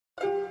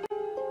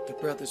The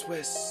Brothers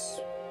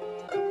Wisp.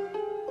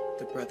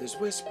 The Brothers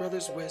Wisp,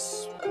 Brothers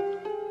Wisp.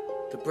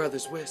 The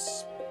Brothers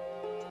Wisp.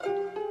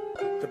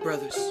 The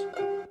Brothers.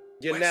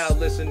 You're now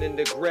listening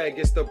to Greg,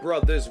 it's the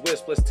Brothers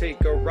Wisp. Let's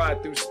take a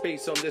ride through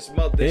space on this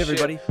mothership. Hey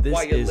everybody,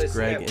 this is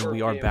Greg and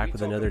we are back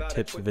with another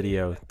tips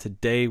video.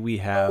 Today we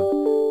have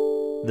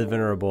the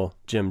venerable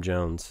Jim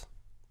Jones.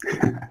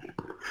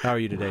 How are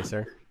you today,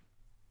 sir?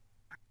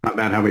 Not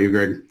bad. How about you,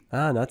 Greg?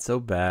 Not so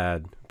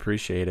bad.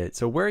 Appreciate it.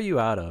 So where are you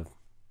out of?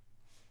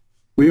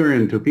 We were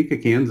in Topeka,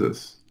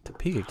 Kansas.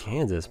 Topeka,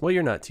 Kansas. Well,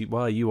 you're not too,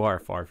 well, you are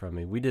far from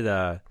me. We did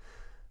a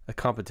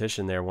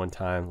competition there one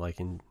time, like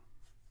in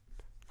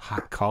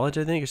college,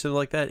 I think, or something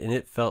like that, and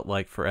it felt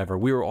like forever.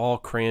 We were all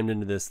crammed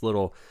into this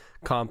little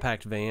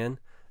compact van,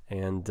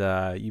 and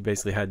you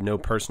basically had no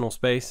personal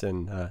space,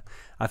 and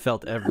I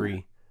felt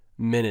every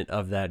minute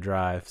of that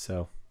drive.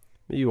 So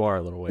you are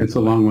a little ways It's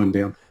away. a long one,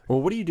 Dale.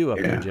 Well, what do you do up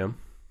there, Jim?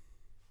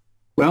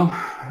 Well,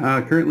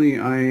 currently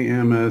I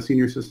am a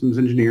senior systems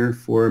engineer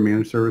for a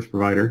managed service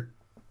provider.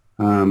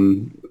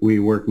 We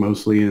work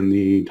mostly in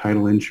the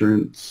title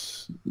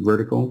insurance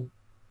vertical.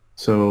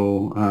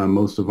 So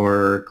most of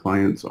our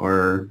clients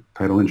are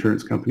title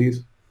insurance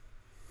companies.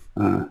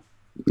 Not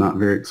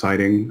very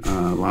exciting,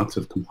 lots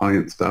of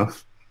compliance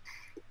stuff.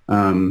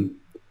 So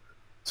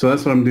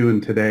that's what I'm doing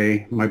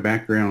today. My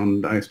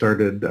background, I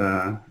started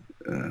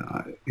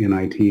in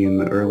IT in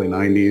the early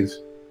 90s.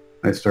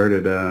 I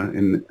started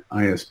in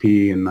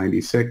ISP in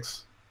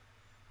 96,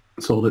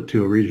 sold it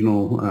to a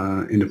regional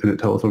independent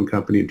telephone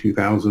company in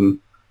 2000,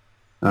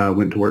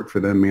 went to work for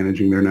them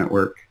managing their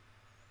network.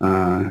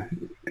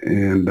 And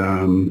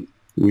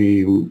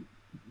we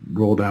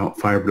rolled out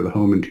fiber to the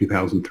home in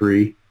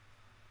 2003.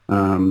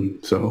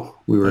 So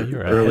we were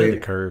you're early. ahead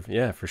of the curve.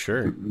 Yeah, for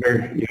sure.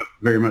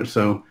 Very much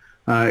so.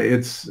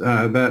 It's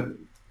that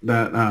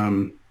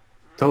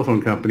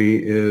telephone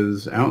company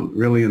is out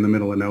really in the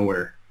middle of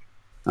nowhere.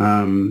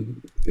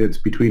 It's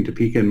between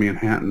Topeka and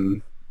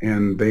Manhattan,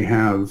 and they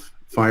have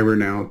fiber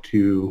now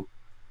to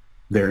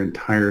their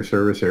entire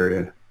service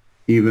area,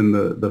 even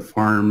the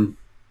farm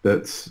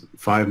that's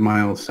 5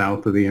 miles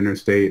south of the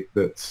interstate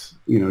that's,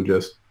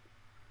 just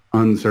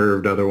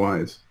unserved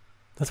otherwise.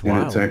 That's wild.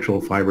 And it's actual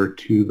fiber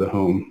to the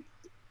home.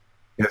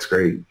 That's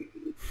great.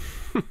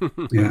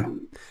 Yeah.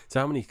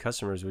 So how many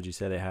customers would you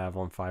say they have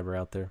on fiber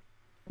out there?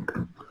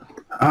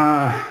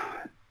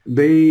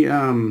 They,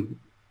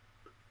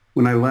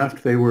 when I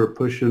left, they were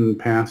pushing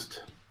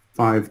past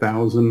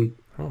 5,000.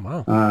 Oh,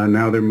 wow.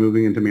 Now they're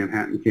moving into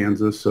Manhattan,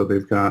 Kansas. So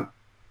they're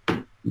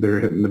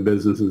hitting the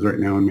businesses right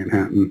now in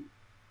Manhattan.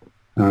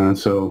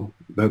 So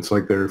that's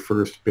like their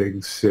first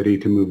big city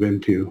to move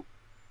into.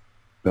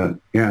 But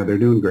yeah, they're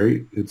doing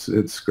great.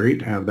 It's great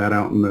to have that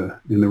out in the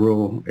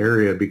rural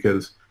area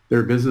because there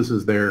are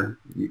businesses there.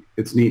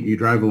 It's neat. You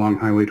drive along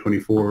Highway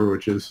 24,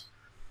 which is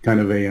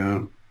kind of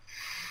a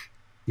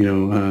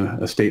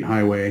state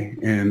highway,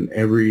 and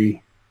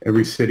every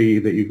city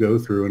that you go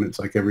through, and it's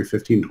like every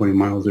 15, 20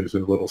 miles, there's a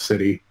little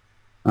city.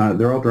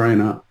 They're all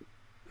drying up.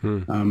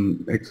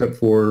 Except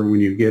for when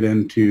you get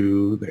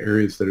into the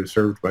areas that are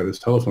served by this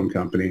telephone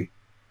company.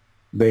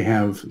 They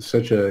have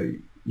such a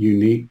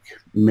unique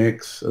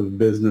mix of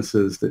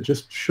businesses that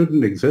just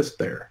shouldn't exist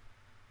there,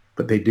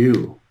 but they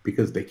do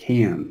because they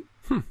can,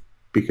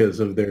 because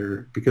of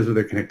their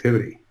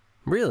connectivity.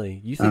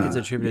 Really? You think it's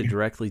attributed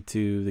directly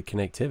to the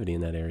connectivity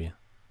in that area?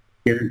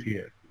 Guarantee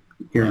it.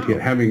 Wow.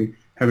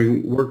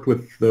 Having worked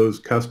with those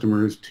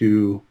customers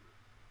to,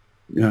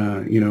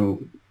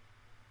 kind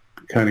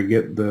of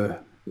get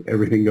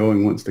everything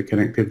going once the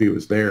connectivity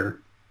was there,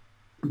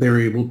 they were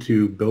able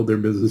to build their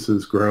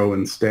businesses, grow,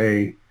 and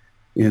stay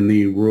in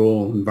the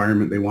rural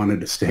environment they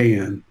wanted to stay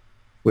in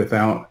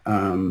without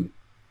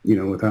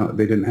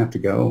they didn't have to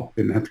go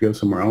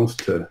somewhere else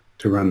to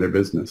run their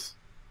business.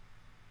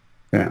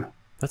 Yeah.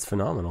 That's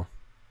phenomenal.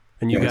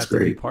 And you got to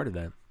be part of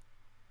that.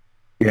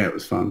 Yeah, it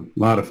was fun. A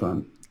lot of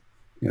fun.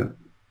 Yeah.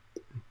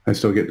 I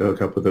still get to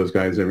hook up with those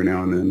guys every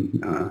now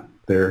and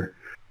then.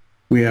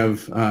 We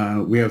have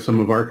some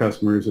of our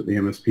customers at the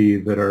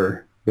MSP that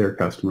are their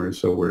customers,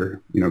 so we're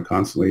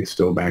constantly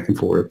still back and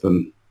forth,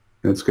 and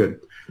it's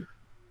good.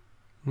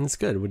 That's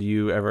good. Would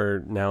you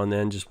ever now and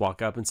then just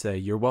walk up and say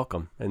you're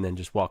welcome, and then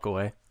just walk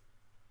away?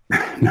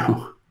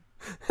 No.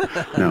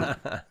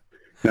 It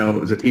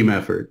was a team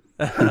effort.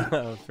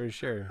 For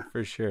sure.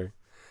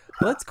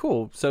 Well, that's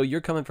cool. So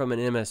you're coming from an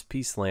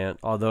MSP slant,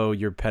 although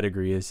your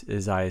pedigree is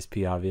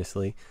ISP,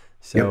 obviously.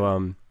 So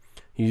yep.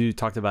 You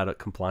talked about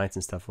compliance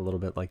and stuff a little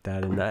bit like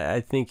that. And I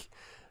think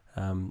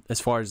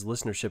as far as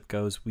listenership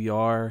goes, we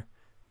are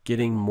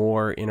getting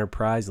more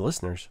enterprise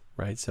listeners,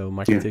 right? So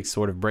Mikrotik's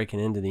sort of breaking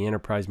into the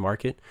enterprise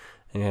market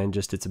and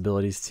just its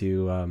abilities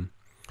to,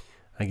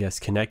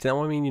 connect.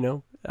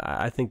 Now,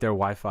 I think their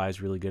Wi-Fi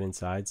is really good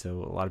inside.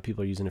 So a lot of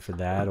people are using it for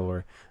that,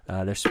 or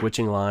their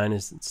switching line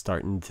is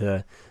starting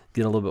to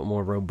get a little bit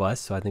more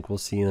robust. So I think we'll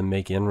see them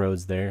make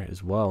inroads there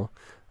as well.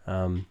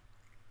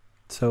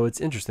 So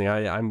it's interesting.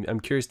 I'm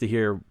curious to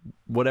hear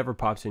whatever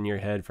pops in your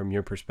head from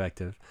your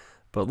perspective.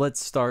 But let's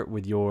start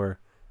with your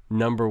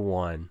number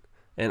one.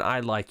 And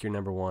I like your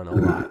number one a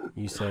lot.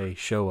 You say,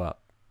 show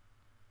up.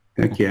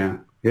 Heck yeah.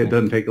 It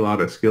doesn't take a lot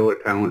of skill or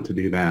talent to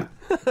do that.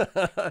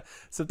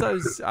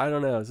 Sometimes, I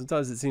don't know.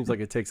 Sometimes it seems like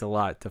it takes a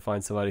lot to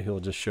find somebody who will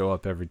just show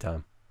up every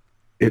time.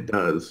 It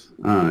does.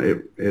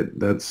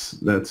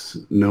 That's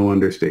no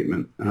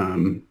understatement.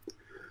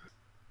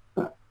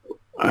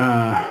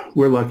 We're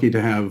lucky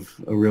to have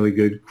a really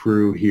good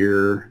crew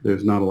here.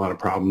 There's not a lot of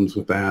problems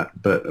with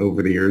that, but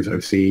over the years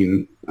I've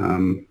seen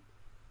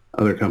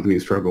other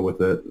companies struggle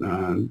with it.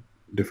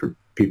 Different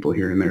people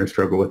here and there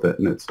struggle with it,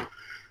 and it's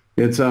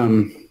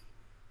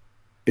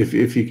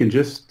if you can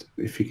just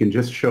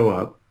show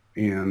up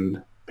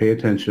and pay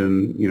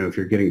attention, if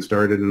you're getting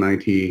started in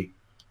IT,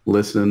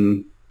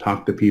 listen,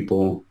 talk to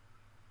people,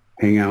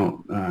 hang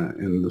out,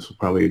 and this will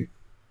probably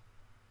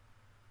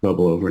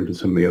bubble over into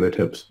some of the other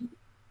tips.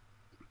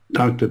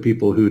 Talk to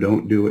people who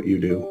don't do what you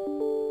do,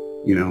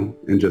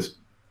 and so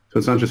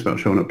it's not just about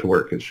showing up to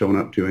work. It's showing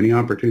up to any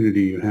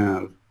opportunity you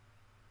have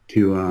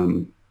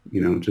to,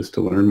 just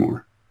to learn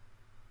more.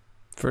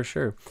 For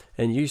sure.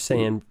 And you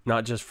saying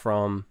not just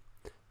from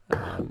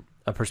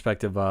a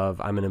perspective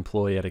of I'm an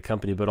employee at a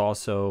company, but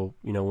also,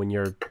 when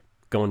you're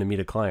going to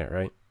meet a client,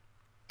 right?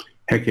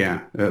 Heck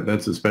yeah,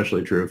 that's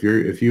especially true.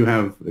 If you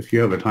have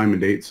a time and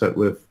date set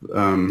with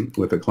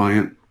a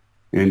client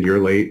and you're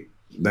late,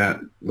 that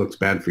looks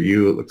bad for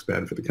you. It looks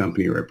bad for the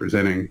company you're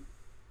representing,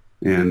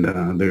 and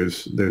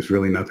there's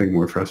really nothing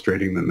more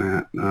frustrating than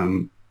that.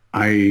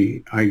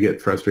 I get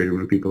frustrated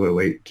when people are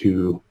late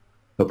to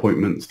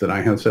appointments that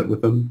I have set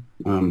with them,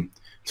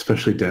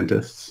 especially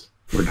dentists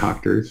or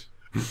doctors.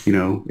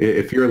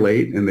 If you're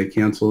late and they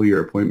cancel your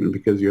appointment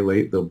because you're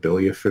late, they'll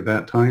bill you for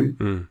that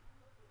time,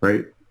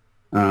 right?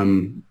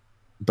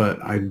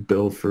 But I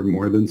bill for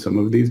more than some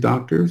of these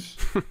doctors.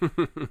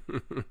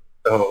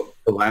 So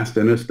the last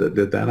dentist that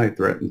did that, I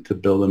threatened to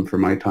bill them for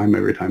my time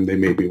every time they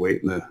made me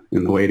wait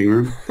in the waiting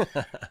room.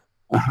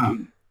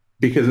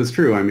 Because it's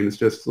true. I mean, it's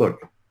just,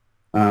 look,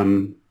 I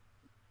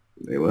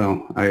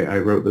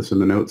wrote this in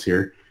the notes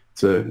here.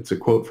 It's a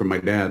quote from my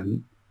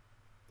dad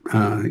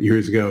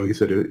years ago. He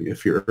said,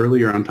 if you're early,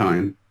 you're on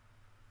time.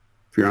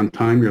 If you're on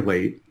time, you're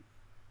late.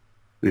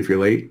 And if you're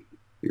late,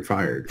 you're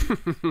fired.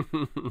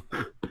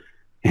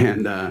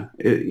 And,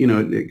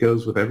 it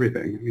goes with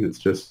everything. I mean, it's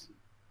just,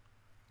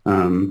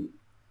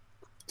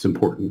 it's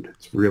important.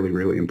 It's really,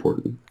 really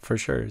important. For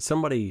sure.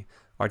 Somebody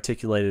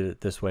articulated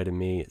it this way to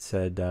me. It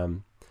said,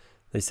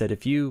 they said,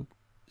 if you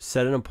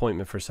set an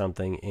appointment for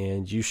something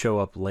and you show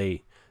up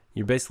late,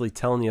 you're basically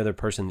telling the other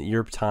person that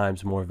your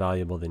time's more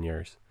valuable than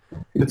yours.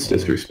 It's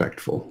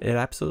disrespectful. It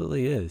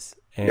absolutely is.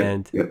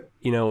 And,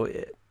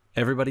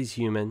 everybody's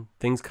human.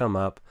 Things come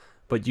up,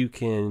 but you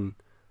can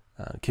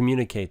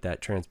communicate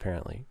that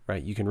transparently,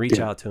 right? You can reach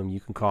out to them. You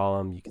can call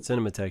them. You can send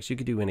them a text. You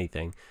can do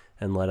anything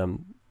and let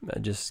them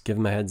just give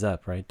them a heads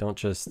up, right? Don't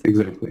just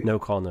no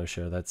call, no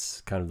show.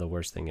 That's kind of the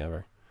worst thing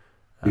ever.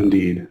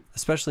 Indeed.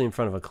 Especially in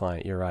front of a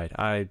client. You're right.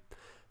 I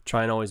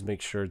try and always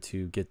make sure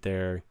to get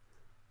there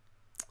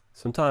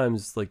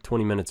sometimes like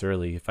 20 minutes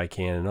early if I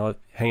can. And I'll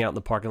hang out in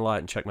the parking lot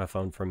and check my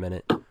phone for a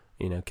minute,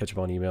 catch up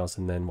on emails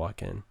and then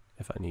walk in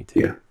if I need to.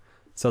 Yeah.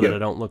 So that I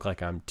don't look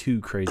like I'm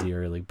too crazy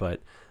early.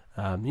 But,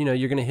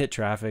 you're going to hit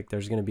traffic.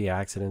 There's going to be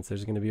accidents.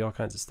 There's going to be all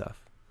kinds of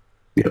stuff.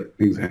 Yep,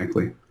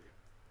 exactly.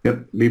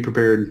 Yep, be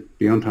prepared.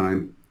 Be on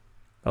time.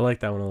 I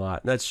like that one a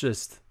lot. That's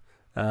just,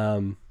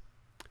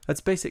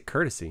 that's basic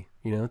courtesy.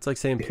 It's like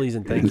saying please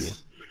and thank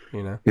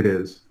you. It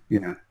is.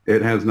 Yeah.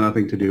 It has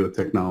nothing to do with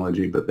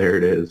technology, but there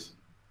it is.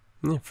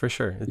 Yeah, for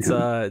sure.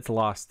 It's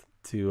lost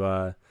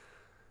to,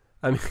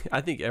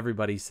 I think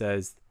everybody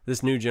says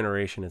this new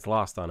generation, it's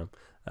lost on them.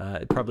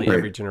 Probably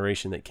every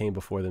generation that came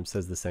before them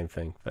says the same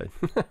thing, but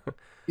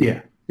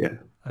yeah.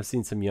 I've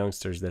seen some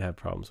youngsters that have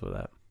problems with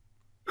that.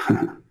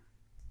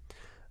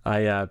 I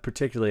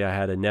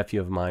had a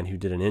nephew of mine who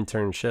did an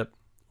internship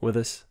with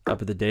us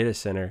up at the data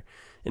center,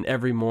 and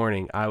every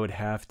morning I would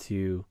have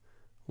to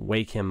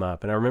wake him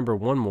up. And I remember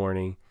one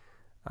morning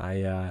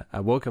I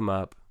woke him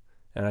up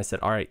and I said,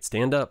 all right,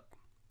 stand up.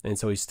 And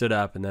so he stood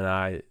up, and then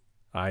I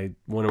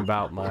went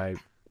about my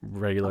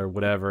regular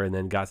whatever, and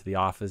then got to the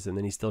office, and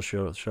then he still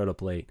showed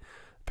up late.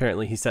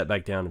 Apparently he sat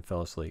back down and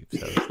fell asleep.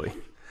 So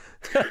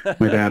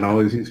my dad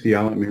always used to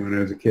yell at me when I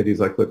was a kid.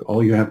 He's like, look,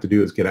 all you have to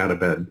do is get out of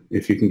bed.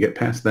 If you can get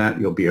past that,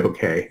 you'll be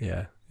okay.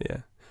 Yeah.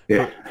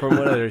 From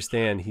what I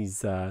understand,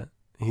 he's an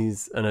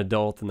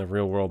adult in the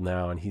real world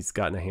now, and he's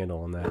gotten a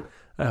handle on that,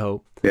 I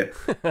hope. Yeah.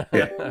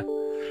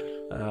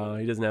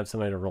 He doesn't have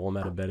somebody to roll him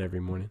out of bed every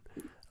morning.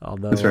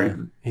 Although that's right.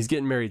 He's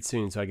getting married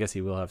soon, so I guess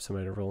he will have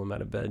somebody to roll him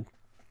out of bed.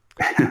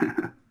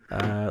 Yeah.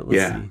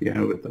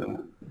 With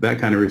that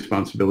kind of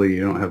responsibility,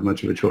 you don't have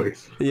much of a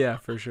choice. Yeah,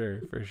 for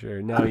sure.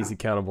 Now he's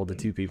accountable to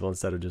two people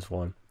instead of just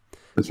one.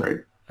 That's right.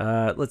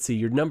 Let's see.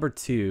 Your number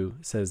 2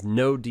 says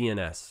no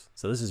DNS.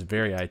 So this is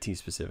very IT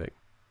specific.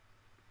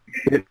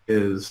 It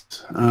is.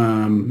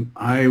 When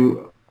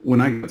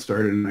I got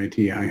started in IT,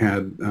 I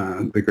had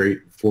the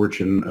great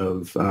fortune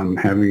of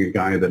having a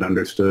guy that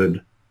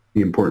understood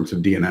the importance of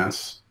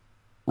DNS.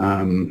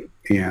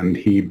 And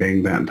he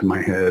banged that into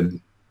my head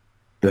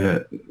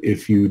that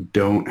if you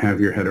don't have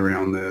your head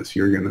around this,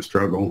 you're going to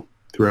struggle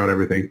throughout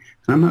everything.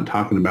 And I'm not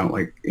talking about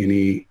like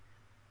any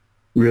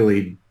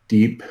really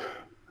deep,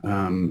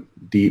 all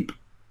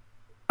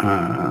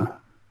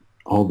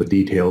the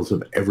details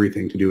of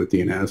everything to do with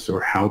DNS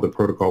or how the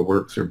protocol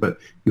works, but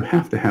you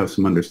have to have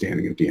some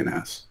understanding of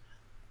DNS.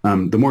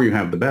 The more you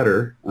have, the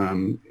better,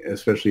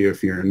 especially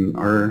if you're in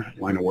our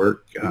line of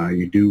work.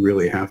 You do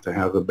really have to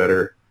have a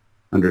better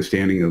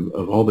understanding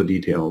of all the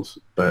details.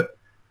 But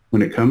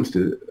when it comes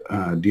to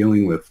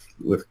dealing with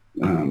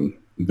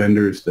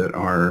vendors that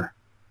are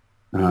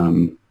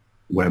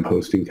web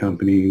hosting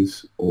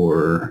companies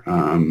or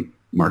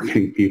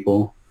marketing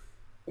people,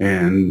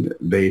 and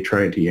they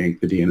try to yank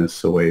the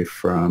DNS away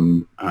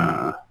from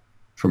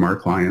our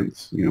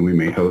clients, we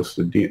may host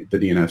the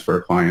DNS for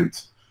our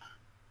clients.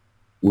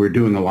 We're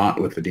doing a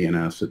lot with the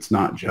DNS. It's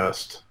not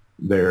just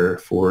there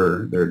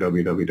for their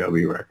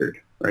www record,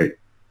 right?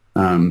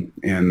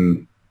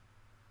 And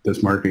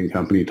this marketing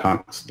company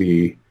talks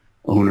the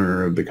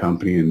owner of the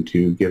company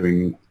into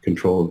giving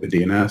control of the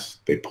DNS.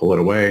 They pull it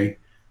away.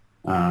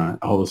 All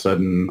of a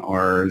sudden,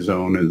 our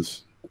zone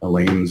is a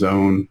lame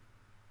zone,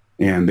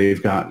 and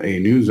they've got a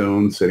new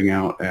zone sitting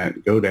out at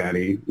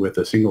GoDaddy with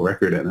a single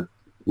record in it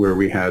where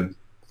we had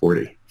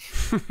 40.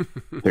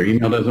 Their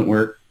email doesn't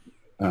work.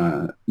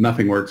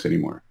 Nothing works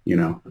anymore,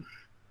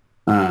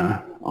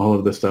 all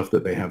of the stuff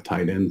that they have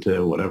tied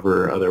into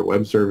whatever other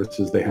web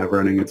services they have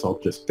running, it's all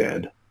just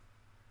dead.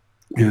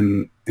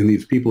 And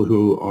these people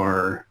who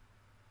are,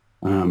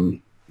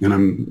 and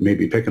I'm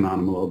maybe picking on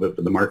them a little bit,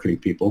 but the marketing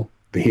people,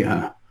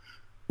 the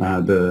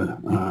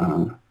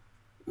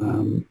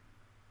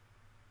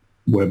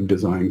web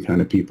design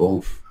kind of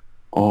people,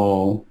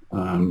 all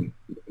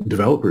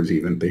developers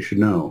even, they should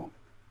know,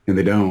 and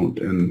they don't,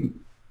 and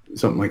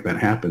something like that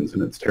happens,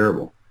 and it's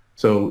terrible.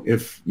 So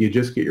if you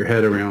just get your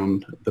head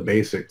around the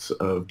basics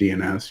of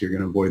DNS, you're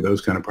going to avoid those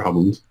kind of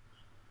problems.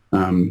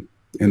 And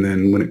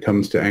then when it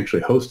comes to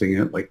actually hosting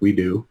it, like we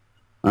do,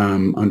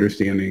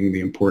 understanding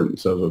the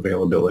importance of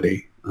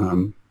availability,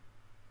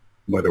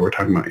 whether we're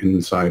talking about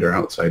inside or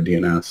outside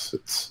DNS,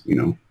 it's,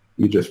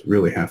 you just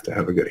really have to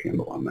have a good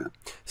handle on that.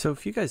 So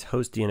if you guys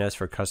host DNS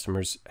for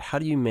customers, how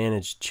do you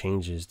manage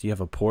changes? Do you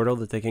have a portal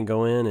that they can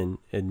go in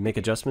and make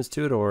adjustments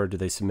to it, or do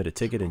they submit a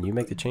ticket and you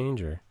make the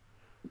change? Or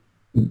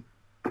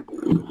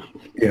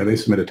yeah, they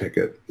submit a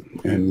ticket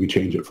and we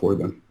change it for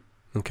them.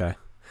 Okay.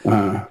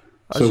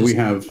 So we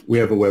have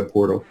a web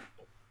portal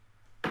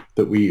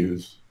that we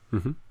use.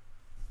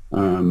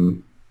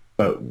 Mm-hmm.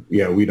 But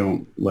yeah, we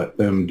don't let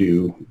them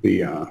do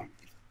the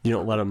you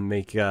don't let them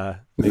make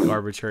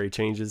arbitrary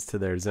changes to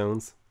their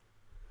zones?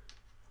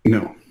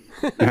 No,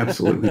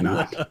 absolutely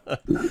not.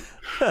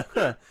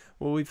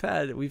 Well, we've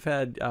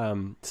had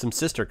some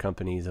sister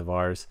companies of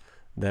ours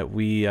that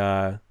we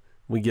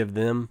give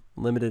them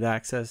limited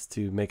access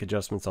to make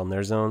adjustments on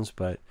their zones,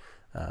 but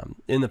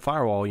in the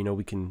firewall,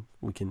 we can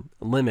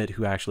limit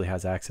who actually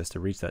has access to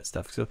reach that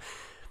stuff. So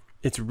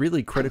it's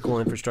really critical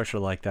infrastructure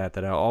like that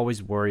I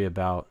always worry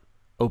about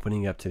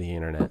opening up to the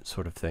internet,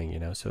 sort of thing.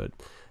 So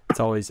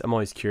I'm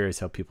always curious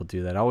how people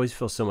do that. I always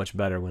feel so much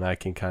better when I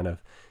can kind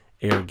of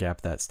air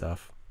gap that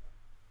stuff.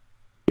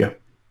 Yeah,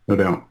 no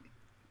doubt.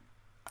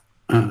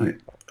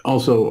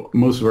 Also,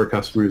 most of our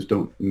customers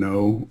don't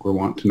know or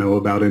want to know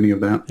about any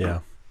of that. Yeah.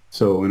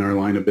 So in our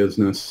line of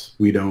business,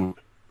 we don't.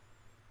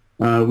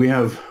 We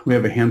have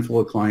a handful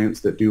of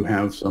clients that do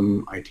have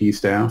some IT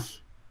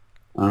staff,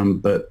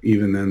 but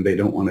even then, they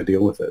don't want to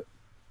deal with it.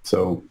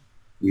 So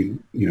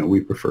we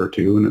prefer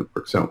to, and it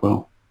works out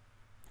well.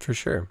 For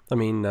sure. I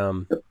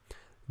mean,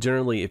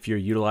 generally, if you're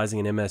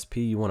utilizing an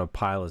MSP, you want to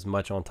pile as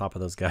much on top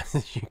of those guys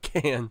as you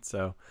can.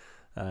 So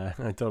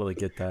I totally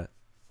get that.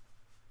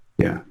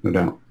 Yeah, no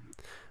doubt.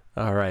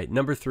 All right.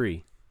 Number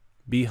 3,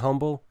 be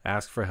humble,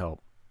 ask for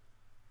help.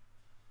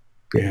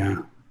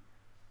 Yeah,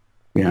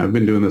 I've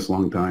been doing this a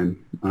long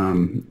time,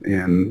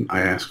 and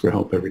I ask for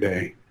help every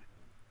day.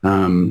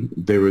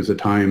 There was a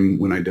time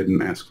when I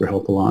didn't ask for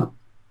help a lot,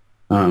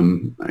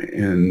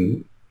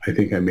 and I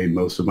think I made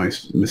most of my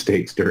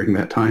mistakes during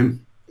that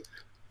time,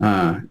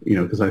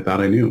 because I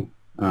thought I knew.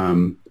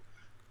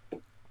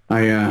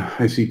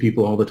 I see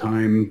people all the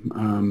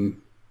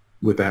time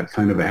with that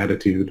kind of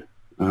attitude,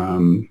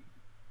 and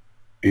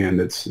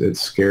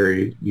it's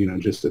scary,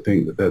 just to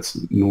think that that's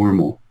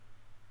normal.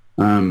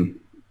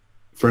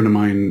 Friend of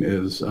mine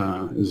is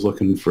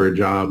looking for a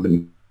job,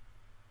 and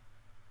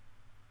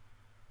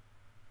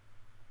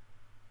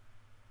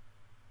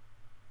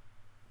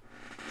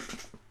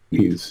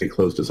he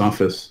closed his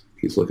office.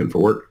 He's looking for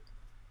work,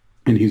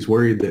 and he's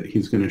worried that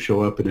he's going to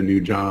show up at a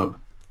new job,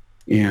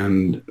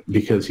 and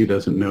because he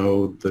doesn't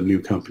know the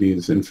new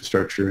company's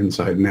infrastructure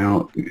inside and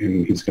out,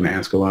 and he's going to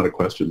ask a lot of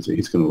questions, and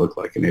he's going to look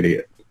like an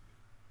idiot.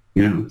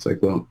 It's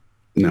like, well,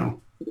 no.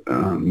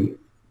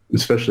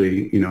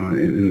 Especially,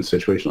 in a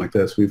situation like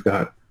this, we've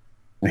got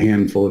a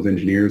handful of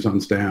engineers on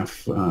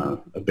staff,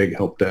 a big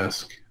help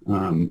desk.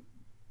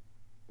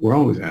 We're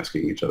always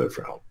asking each other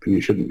for help, and you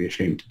shouldn't be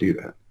ashamed to do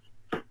that.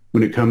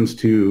 When it comes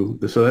to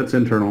so that's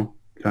internal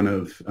kind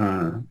of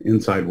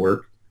inside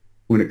work.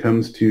 when it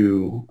comes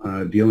to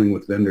dealing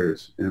with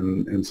vendors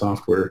and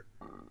software,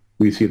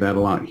 we see that a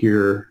lot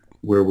here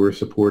where we're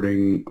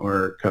supporting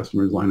our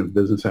customers' line of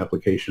business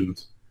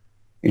applications.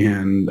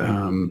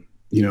 And,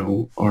 you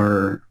know,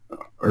 our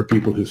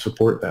people who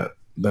support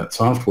that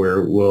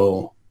software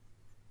will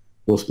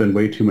spend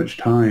way too much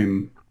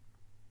time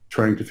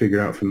trying to figure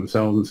it out for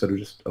themselves instead of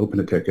just open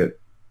a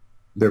ticket.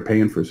 They're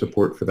paying for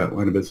support for that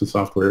line of business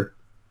software.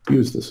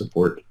 Use the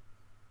support.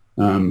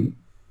 And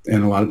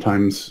a lot of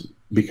times,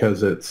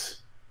 because it's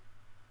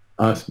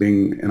us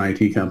being an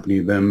IT company,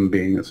 them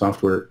being a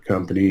software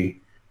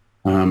company,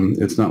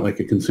 it's not like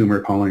a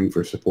consumer calling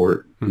for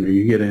support. You know,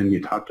 you get in,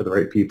 you talk to the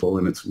right people,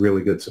 and it's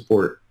really good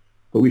support.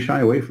 But we shy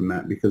away from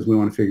that because we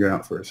want to figure it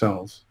out for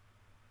ourselves.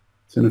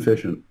 It's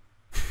inefficient.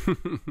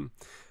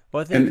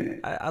 Well, I think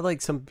I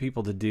like some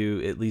people to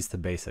do at least the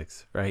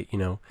basics, right? You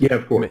know, yeah,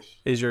 of course.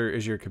 Is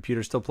your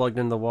computer still plugged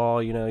in the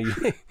wall? You know,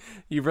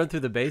 you run through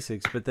the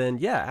basics, but then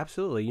yeah,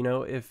 absolutely. You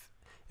know, if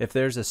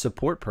there's a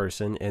support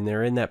person and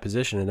they're in that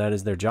position and that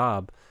is their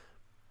job,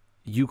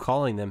 you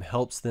calling them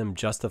helps them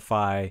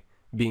justify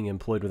being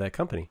employed with that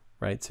company,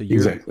 right? So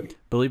exactly.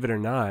 Believe it or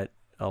not,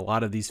 a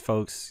lot of these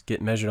folks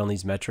get measured on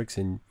these metrics,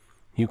 and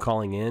you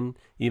calling in,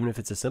 even if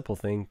it's a simple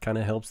thing, kind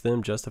of helps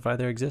them justify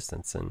their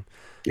existence and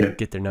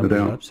get their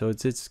numbers up. So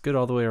it's good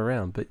all the way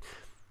around. But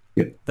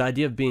the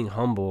idea of being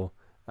humble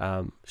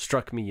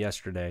struck me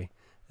yesterday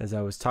as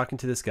I was talking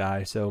to this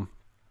guy. So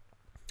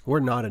we're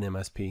not an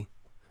MSP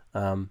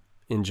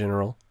in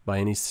general by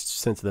any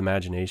sense of the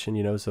imagination,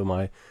 you know. So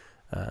my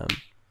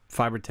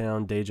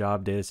Fibertown day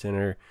job data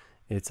center,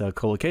 it's a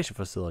co-location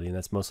facility, and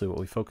that's mostly what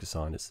we focus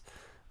on is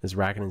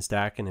racking and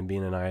stacking and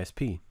being an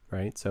ISP,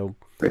 right? So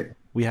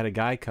we had a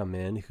guy come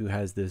in who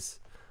has this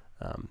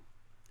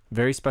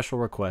very special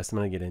request. I'm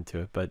going to get into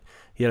it, but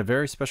he had a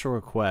very special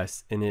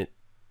request, and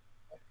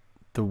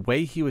the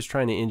way he was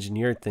trying to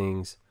engineer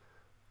things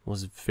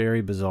was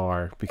very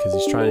bizarre because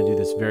he's trying to do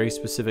this very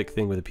specific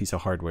thing with a piece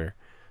of hardware.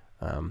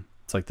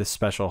 It's like this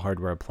special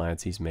hardware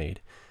appliance he's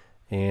made.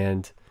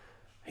 And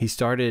he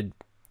started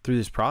through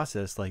this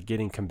process like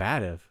getting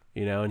combative,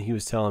 you know, and he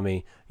was telling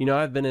me, you know,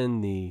 I've been in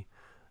the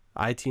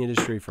IT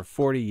industry for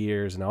 40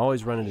 years and I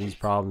always run into these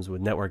problems with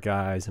network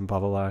guys and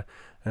blah, blah, blah.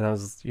 And I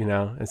was, you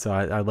know, and so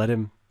I let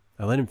him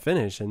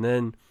finish. And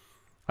then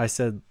I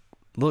said,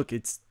 look,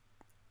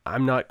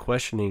 I'm not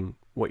questioning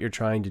what you're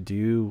trying to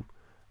do.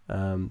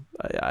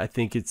 I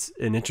think it's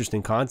an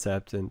interesting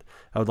concept and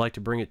I would like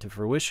to bring it to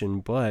fruition,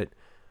 but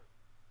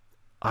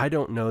I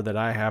don't know that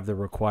I have the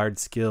required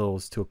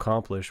skills to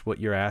accomplish what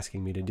you're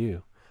asking me to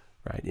do,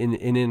 right?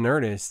 In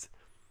earnest,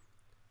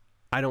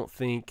 I don't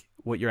think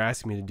what you're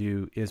asking me to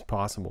do is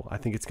possible. I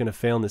think it's going to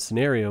fail in this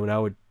scenario, and I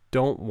would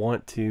never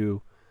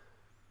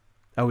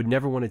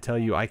want to tell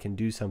you I can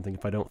do something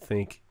if I don't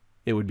think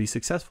it would be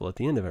successful at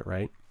the end of it,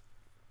 right?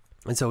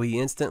 And so he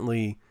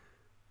instantly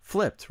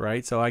flipped,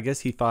 right? So I guess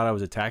he thought I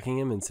was attacking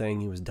him and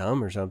saying he was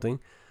dumb or something.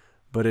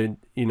 But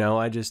you know,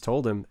 I just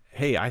told him,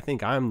 hey, I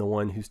think I'm the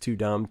one who's too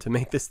dumb to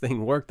make this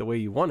thing work the way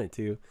you want it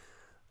to.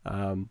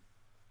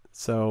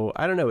 So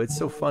I don't know. It's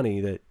so funny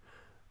that,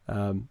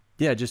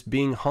 just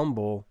being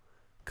humble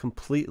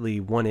completely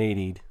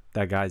 180'd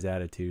that guy's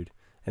attitude.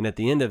 And at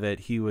the end of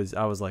it,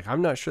 I was like,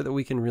 I'm not sure that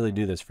we can really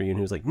do this for you. And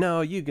he was like, no,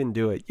 you can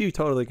do it. You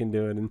totally can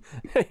do it. And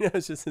you know,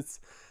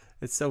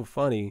 it's so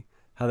funny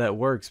how that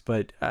works.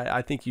 But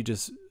I think you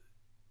just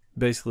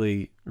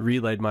basically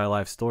relayed my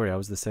life story. I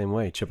was the same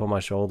way, chip on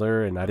my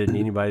shoulder, and I didn't need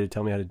anybody to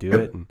tell me how to do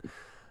it. And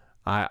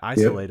I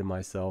isolated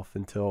myself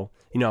until,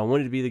 you know, I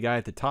wanted to be the guy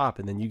at the top,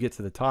 and then you get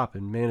to the top,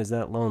 and man, is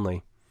that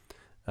lonely.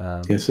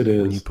 Yes, it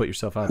is. When you put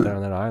yourself out there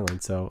on that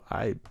island. So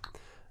I'm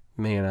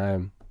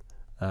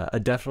a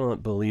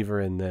definite believer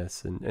in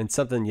this. And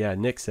something,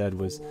 Nick said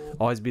was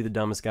always be the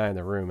dumbest guy in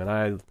the room.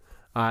 And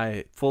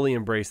I fully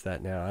embrace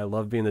that now. I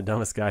love being the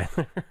dumbest guy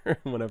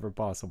whenever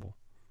possible.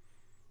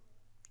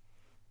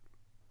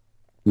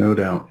 No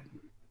doubt.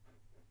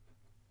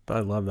 But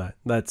I love that.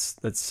 That's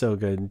so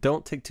good.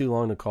 Don't take too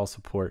long to call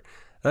support.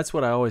 That's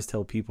what I always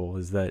tell people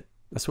is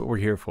that's what we're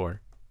here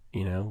for.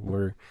 You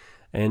know,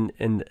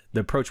 and the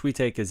approach we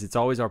take is it's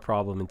always our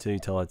problem until you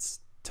tell us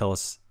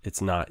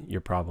it's not your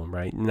problem,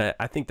 right? And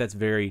I think that's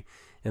very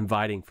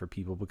inviting for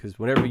people because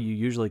whenever you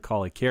usually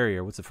call a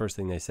carrier, what's the first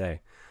thing they say?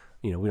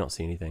 You know, we don't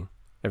see anything.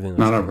 Everything's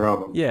not our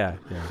problem. Yeah,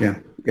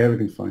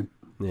 everything's fine.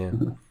 Yeah.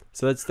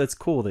 So that's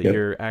cool that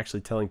you're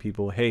actually telling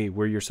people, hey,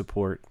 we're your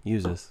support.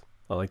 Use us.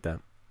 I like that.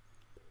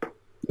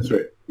 That's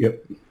right.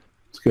 Yep.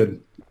 It's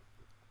good.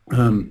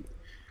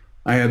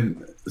 I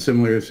had a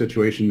similar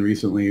situation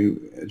recently,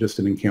 just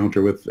an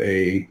encounter with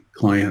a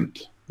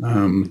client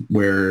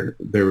where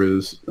there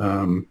was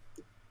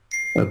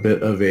a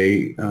bit of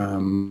a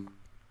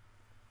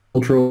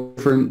cultural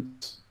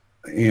difference,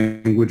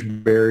 language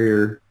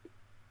barrier,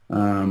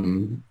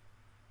 and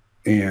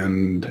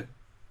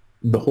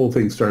the whole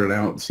thing started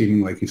out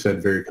seeming, like you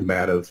said, very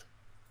combative.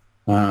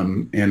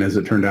 And as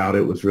it turned out,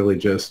 it was really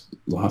just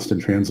lost in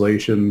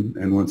translation.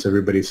 And once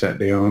everybody sat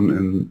down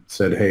and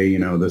said, hey, you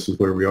know, this is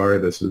where we are,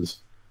 this is,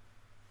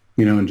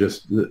 you know, and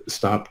just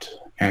stopped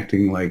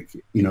acting like,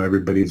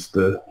 everybody's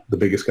the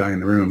biggest guy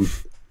in the room,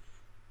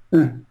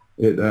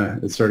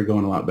 it started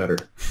going a lot better.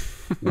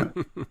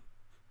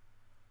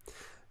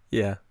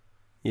 Yeah.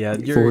 Yeah.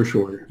 Yeah. For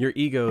sure. Your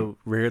ego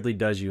rarely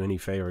does you any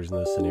favors in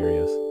those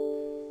scenarios.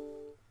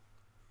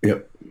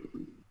 Yep.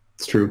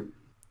 It's true.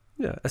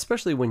 Yeah.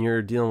 Especially when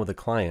you're dealing with a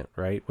client,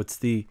 right? What's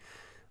the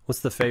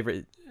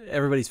favorite,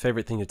 everybody's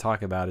favorite thing to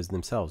talk about is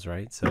themselves,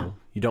 right? So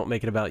you don't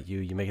make it about you,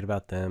 you make it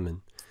about them,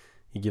 and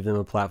you give them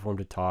a platform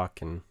to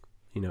talk, and,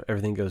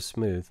 everything goes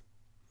smooth.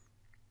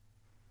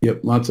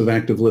 Yep. Lots of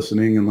active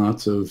listening and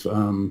lots of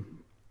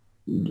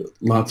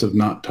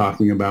not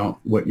talking about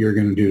what you're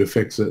going to do to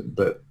fix it,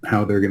 but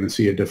how they're going to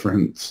see a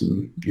difference,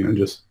 and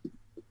just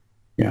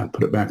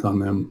put it back on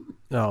them.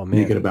 Oh man,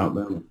 make it about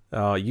them.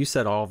 Oh, you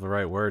said all the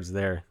right words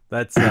there.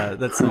 That's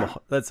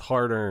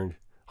hard earned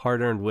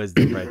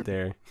wisdom right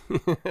there.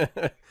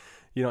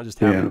 You don't just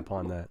happen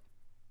upon that.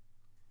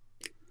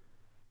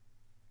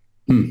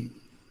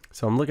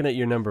 So I'm looking at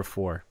your number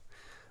 4.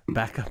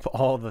 Back up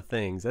all the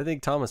things. I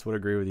think Thomas would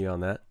agree with you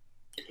on that.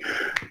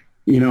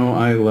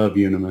 I love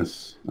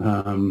Unimis.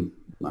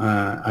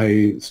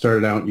 I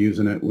started out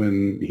using it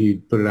when he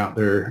put it out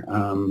there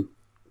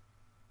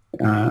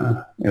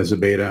as a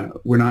beta.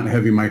 We're not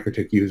heavy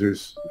Mikrotik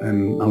users,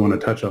 and I want to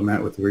touch on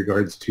that with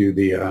regards to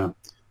the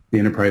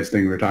enterprise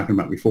thing we were talking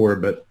about before,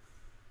 but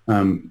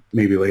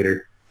maybe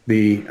later.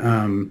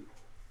 When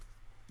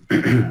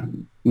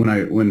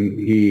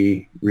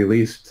he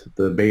released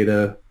the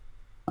beta,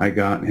 I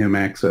got him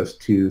access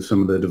to some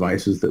of the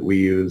devices that we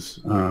use.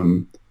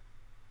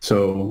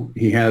 So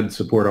he had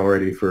support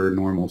already for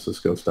normal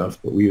Cisco stuff,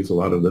 but we use a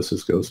lot of the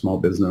Cisco small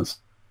business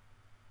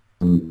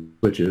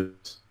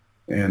switches,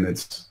 and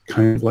it's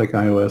kind of like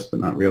iOS, but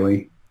not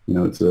really.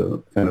 It's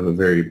a kind of a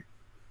very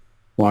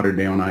watered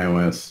down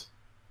iOS,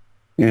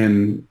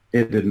 and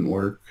it didn't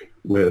work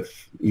with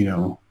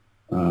Unimis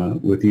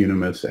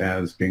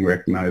as being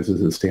recognized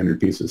as a standard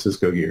piece of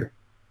Cisco gear.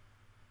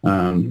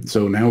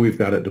 So now we've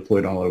got it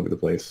deployed all over the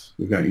place.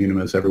 We've got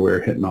Unimis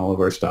everywhere hitting all of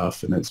our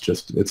stuff, and it's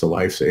a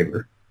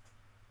lifesaver.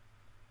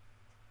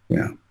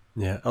 Yeah.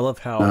 Yeah. I love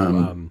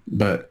how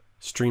but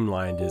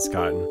streamlined it's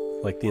gotten.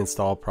 Like the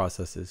install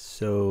process is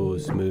so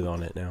smooth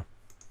on it now.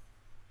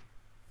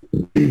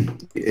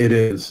 It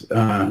is.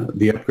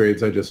 The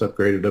upgrades, I just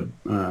upgraded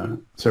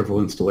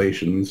several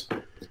installations.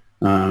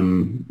 I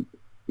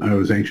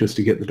was anxious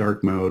to get the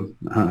dark mode.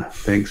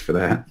 Thanks for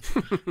that.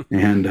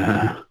 And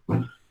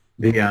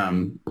the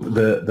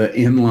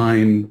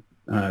inline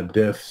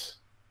diffs.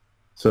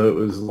 So it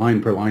was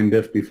line per line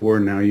diff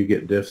before. Now you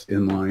get diffs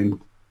inline.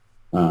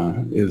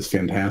 Is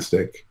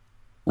fantastic.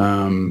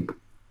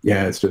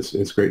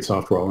 It's great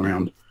software all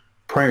around.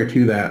 Prior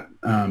to that,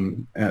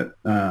 at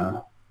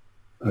a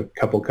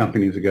couple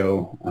companies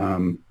ago,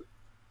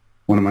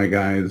 one of my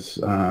guys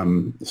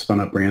spun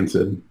up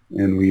Rancid,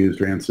 and we used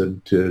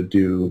Rancid to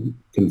do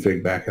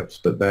config backups,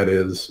 but that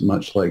is,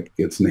 much like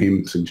its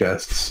name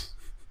suggests,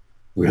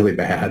 really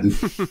bad.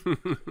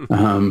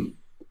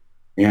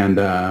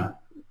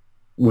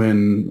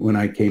 When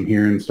I came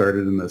here and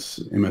started in this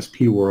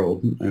MSP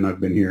world, and I've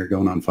been here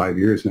going on 5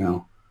 years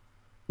now,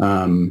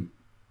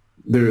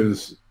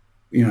 there's,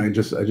 I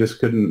just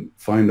couldn't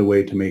find a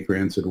way to make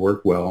Rancid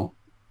work well,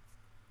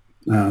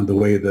 the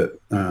way that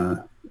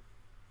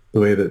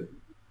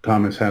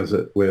Thomas has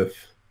it with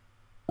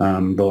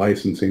the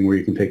licensing, where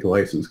you can take a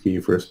license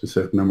key for a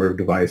specific number of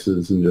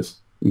devices and just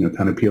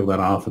kind of peel that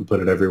off and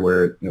put it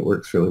everywhere. It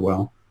works really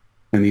well,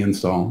 and the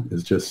install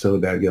is just so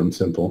dadgum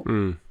simple.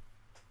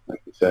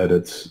 Like you said,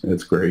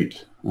 it's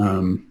great.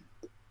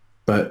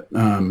 But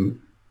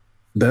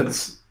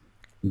that's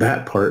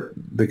that part.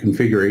 The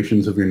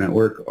configurations of your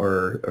network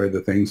are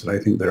the things that I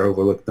think they're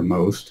overlooked the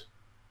most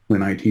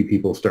when IT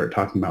people start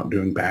talking about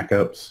doing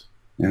backups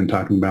and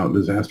talking about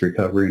disaster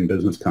recovery and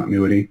business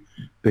continuity.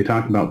 They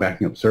talk about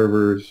backing up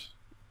servers.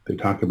 They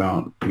talk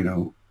about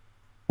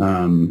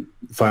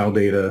file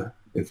data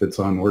if it's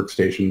on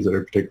workstations that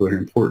are particularly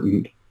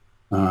important.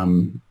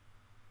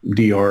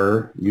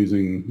 DR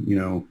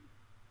using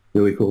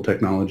really cool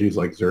technologies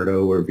like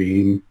Zerto or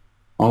Veeam.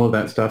 All of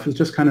that stuff is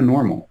just kind of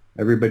normal.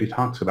 Everybody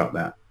talks about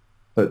that.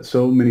 But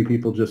so many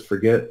people just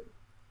forget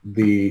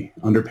the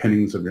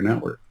underpinnings of your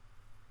network.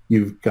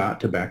 You've got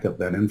to back up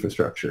that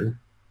infrastructure,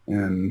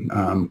 and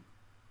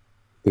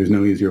there's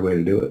no easier way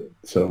to do it.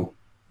 So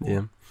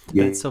yeah,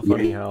 it's so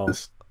funny how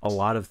a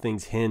lot of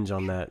things hinge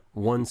on that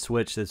one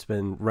switch that's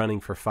been running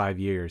for 5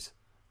 years,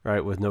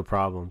 right, with no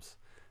problems,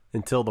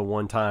 until the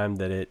one time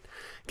that it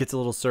gets a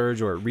little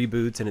surge or it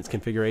reboots and its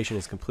configuration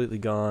is completely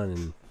gone.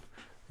 And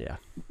yeah,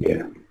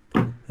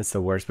 that's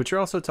the worst. But you're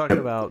also talking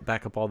about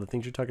backup all the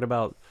things you're talking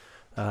about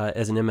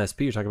as an MSP.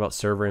 You're talking about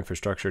server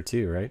infrastructure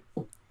too, right?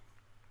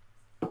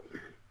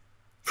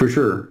 For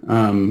sure.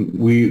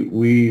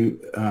 We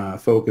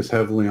focus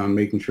heavily on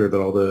making sure that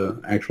all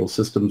the actual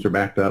systems are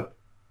backed up.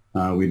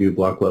 We do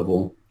block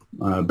level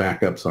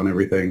backups on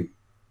everything.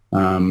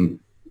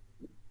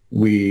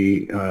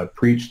 We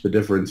preach the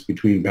difference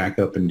between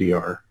backup and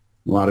DR.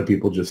 A lot of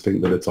people just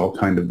think that it's all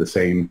kind of the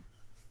same.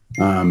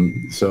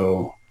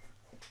 So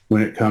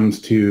when it comes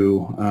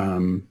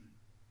to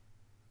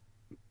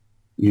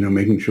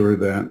making sure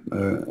that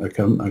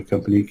a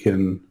company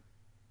can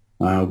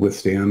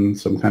withstand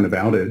some kind of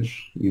outage,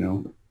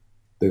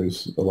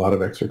 there's a lot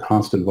of extra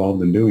cost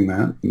involved in doing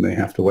that, and they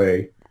have to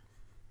weigh,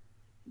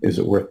 is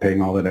it worth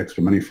paying all that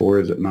extra money for?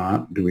 Is it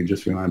not? Do we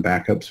just rely on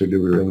backups, or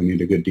do we really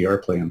need a good DR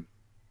plan?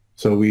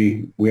 So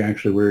we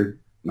actually,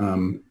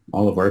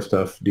 all of our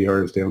stuff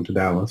DRs down to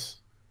Dallas.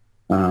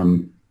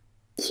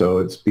 So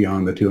it's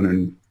beyond the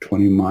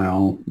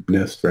 220-mile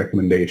NIST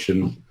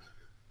recommendation,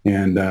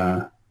 and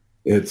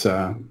it's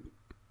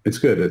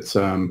good. It's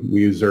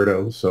we use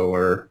Zerto, so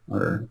our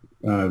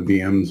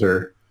VMs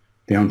are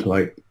down to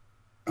like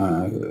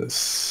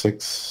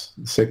 6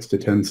 to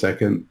 10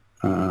 second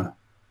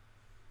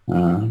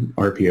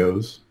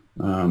RPOs.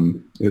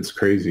 It's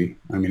crazy.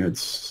 I mean,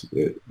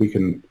 we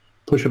can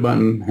push a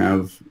button,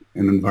 have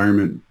an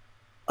environment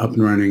up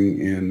and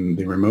running in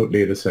the remote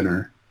data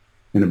center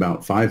in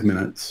about 5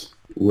 minutes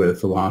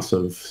with a loss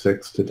of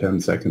 6 to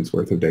 10 seconds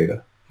worth of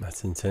data.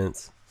 That's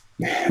intense.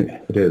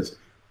 It is.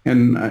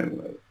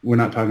 And we're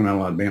not talking about a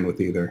lot of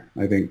bandwidth either.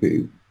 I think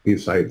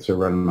these sites are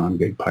running on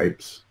big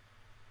pipes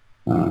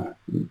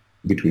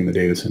between the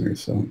data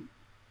centers. So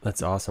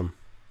that's awesome.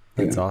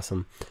 That's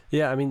awesome.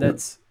 Yeah, I mean,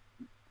 that's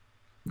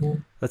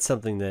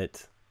something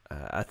that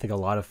I think a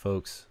lot of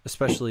folks,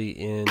 especially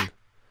in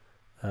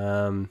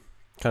kind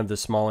of the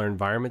smaller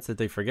environments, that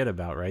they forget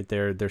about, right?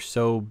 They're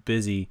so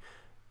busy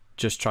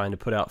just trying to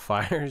put out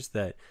fires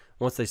that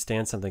once they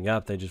stand something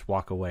up, they just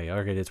walk away.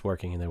 Okay, it's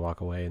working, and they walk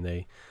away, and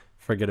they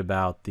forget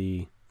about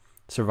the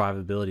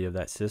survivability of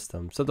that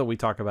system. Something we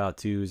talk about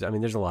too is, I mean,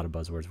 there's a lot of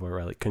buzzwords for it,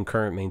 right? Like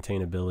concurrent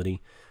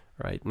maintainability,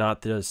 right?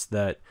 Not just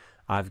that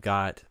I've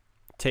got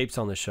tapes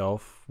on the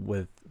shelf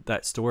with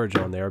that storage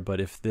on there, but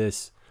if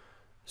this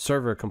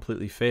server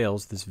completely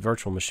fails, this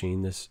virtual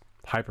machine, this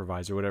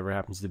hypervisor, whatever it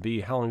happens to be,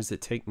 how long does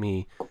it take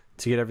me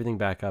to get everything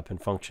back up and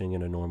functioning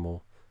in a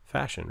normal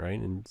fashion, right?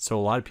 And so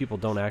a lot of people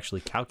don't actually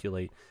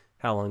calculate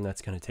how long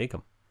that's going to take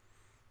them.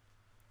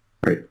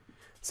 Right.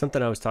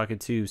 Something I was talking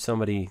to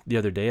somebody the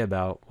other day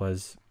about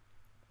was,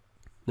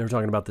 they were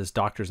talking about this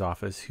doctor's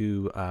office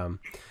who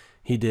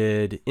he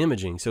did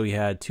imaging. So he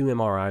had 2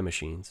 MRI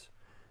machines,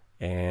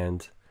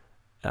 and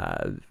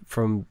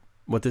from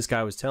what this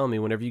guy was telling me,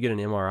 whenever you get an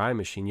MRI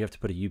machine, you have to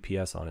put a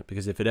UPS on it,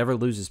 because if it ever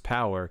loses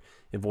power,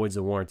 it voids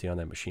the warranty on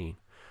that machine.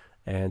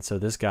 And so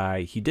this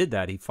guy, he did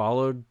that. He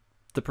followed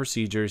the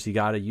procedures. He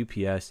got a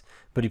UPS,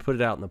 but he put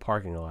it out in the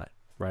parking lot,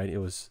 right? It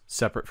was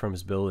separate from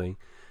his building,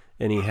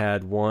 and he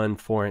had 1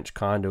 4-inch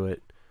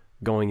conduit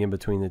going in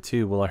between the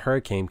two. Well, a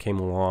hurricane came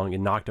along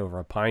and knocked over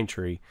a pine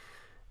tree,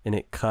 and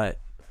it cut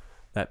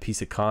that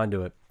piece of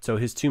conduit. So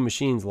his 2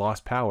 machines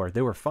lost power.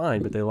 They were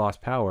fine, but they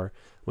lost power,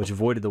 which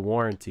voided the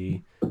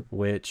warranty,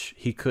 which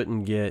he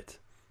couldn't get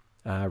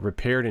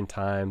repaired in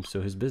time.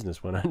 So his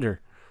business went under,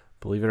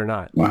 believe it or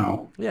not.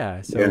 Wow.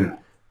 Yeah. So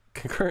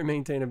concurrent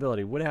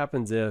maintainability. What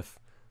happens if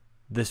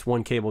this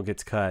one cable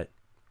gets cut?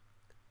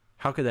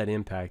 How could that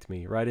impact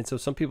me, right? And so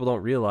some people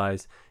don't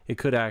realize it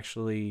could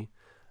actually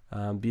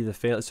be the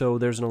fail. So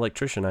there's an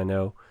electrician I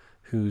know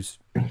who's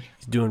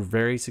doing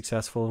very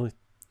successful,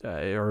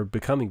 or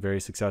becoming very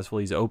successful.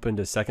 He's opened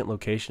a second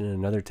location in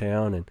another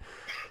town, and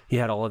he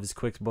had all of his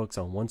QuickBooks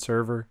on one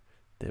server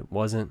that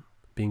wasn't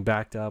being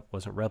backed up,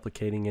 wasn't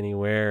replicating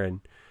anywhere,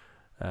 and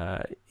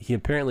he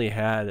apparently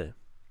had,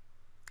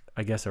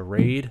 I guess, a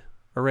RAID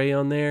array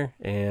on there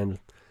and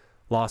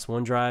lost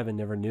one drive and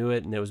never knew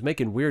it, and it was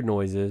making weird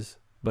noises,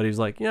 but he was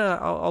like, yeah,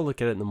 I'll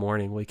look at it in the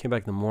morning. Well, he came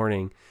back in the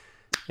morning,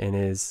 and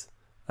his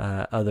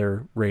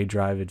other RAID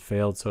drive had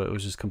failed, so it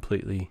was just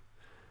completely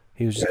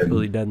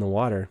dead in the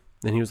water.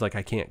 And he was like,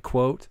 I can't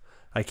quote,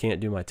 I can't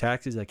do my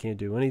taxes, I can't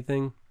do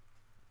anything.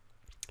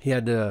 He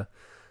had to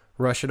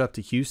rush it up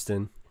to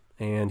Houston,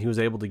 and he was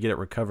able to get it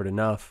recovered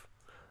enough.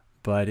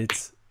 But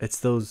it's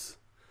those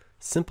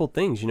simple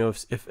things,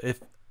 if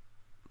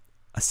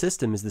a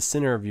system is the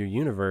center of your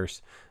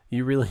universe,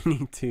 you really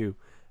need to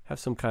have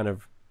some kind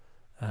of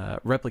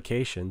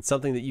replication,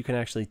 something that you can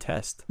actually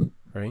test,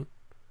 right?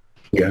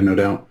 Yeah, no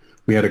doubt.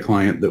 We had a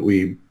client that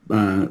we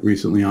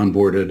recently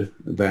onboarded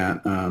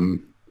that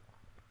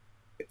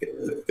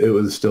it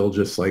was still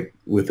just like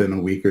within a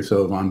week or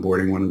so of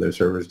onboarding, one of their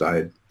servers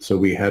died. So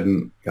we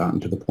hadn't gotten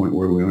to the point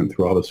where we went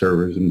through all the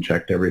servers and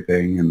checked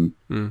everything.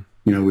 And,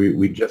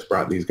 we just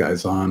brought these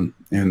guys on,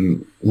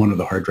 and one of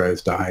the hard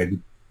drives died.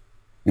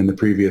 And the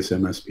previous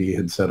MSP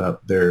had set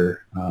up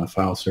their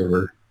file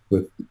server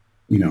with,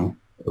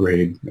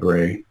 RAID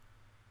array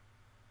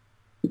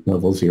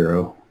level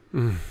 0.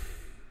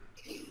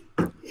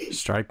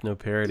 Stripe, no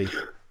parity.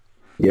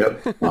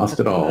 Yep, lost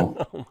it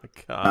all. Oh my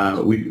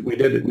god. We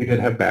did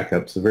have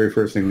backups. The very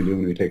first thing we do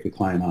when we take a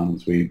client on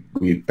is we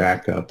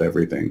back up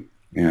everything,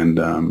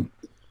 and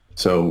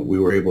so we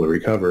were able to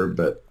recover.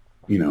 But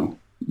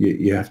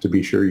you have to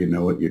be sure you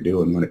know what you're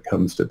doing when it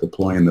comes to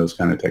deploying those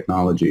kind of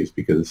technologies,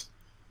 because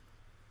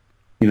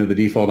the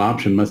default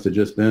option must have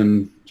just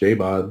been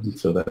JBOD,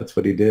 so that's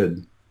what he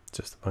did.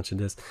 Just a bunch of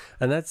disks,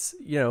 and that's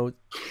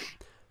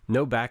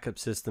no backup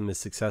system is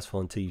successful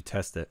until you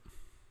test it.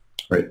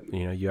 Right.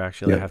 You know, you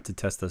actually have to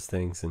test those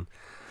things.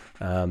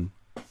 And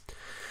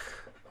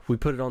we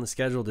put it on the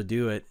schedule to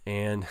do it.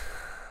 And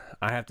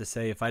I have to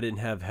say, if I didn't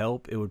have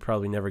help, it would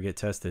probably never get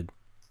tested.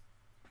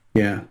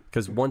 Yeah.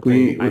 Because one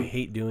thing, I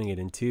hate doing it,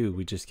 and two,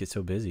 we just get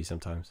so busy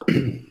sometimes.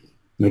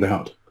 No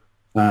doubt.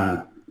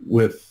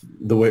 With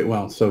the way,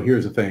 well, so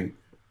here's the thing.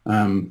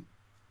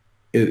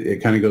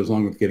 It kind of goes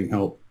along with getting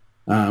help.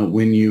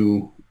 When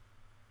you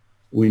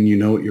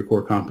know what your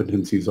core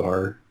competencies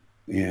are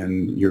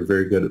and you're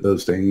very good at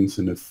those things,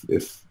 and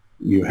if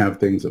you have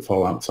things that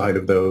fall outside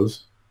of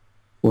those,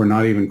 or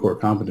not even core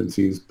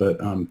competencies, but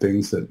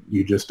things that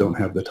you just don't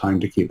have the time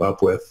to keep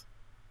up with,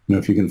 you know,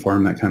 if you can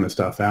farm that kind of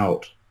stuff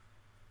out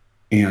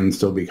and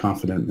still be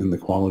confident in the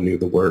quality of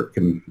the work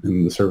and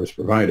the service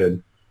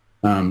provided,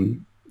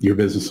 your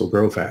business will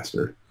grow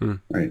faster,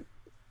 right?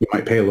 You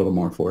might pay a little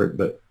more for it,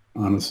 but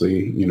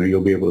honestly, you know,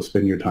 you'll be able to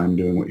spend your time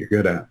doing what you're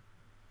good at.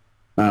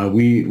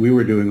 We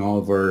were doing all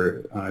of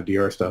our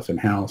DR stuff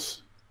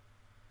in-house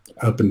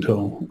up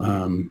until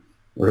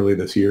early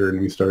this year,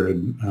 and we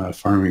started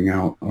farming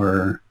out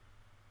our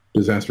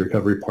disaster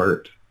recovery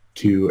part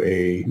to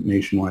a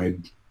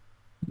nationwide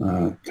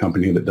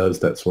company that does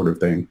that sort of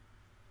thing.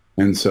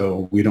 And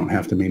so we don't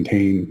have to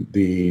maintain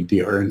the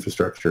DR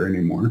infrastructure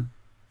anymore.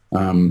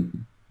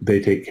 They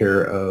take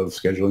care of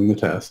scheduling the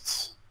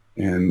tests.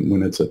 And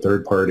when it's a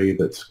third party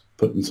that's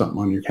putting something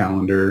on your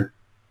calendar,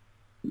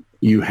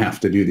 you have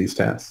to do these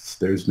tests.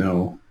 There's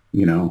no,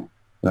 you know,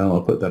 well,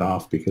 I'll put that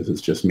off because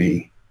it's just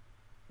me,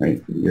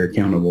 right? You're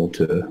accountable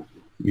to,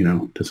 you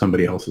know, to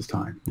somebody else's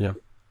time. Yeah.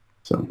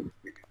 So,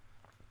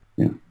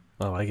 yeah.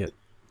 I like it.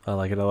 I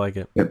like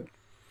it. Yep.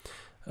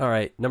 All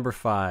right. Number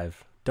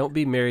 5. Don't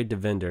be married to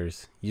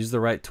vendors. Use the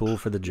right tool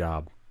for the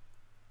job.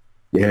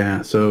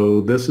 Yeah.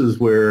 So this is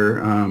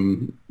where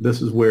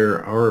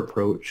our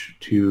approach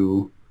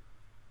to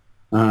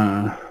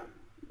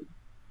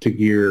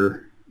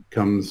gear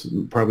comes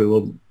probably a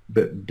little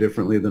bit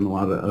differently than a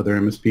lot of other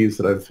MSPs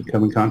that I've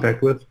come in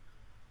contact with.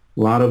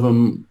 A lot of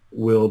them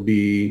will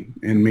be,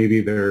 and maybe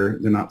they're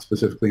not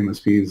specifically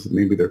MSPs,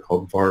 maybe they're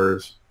called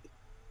VARs,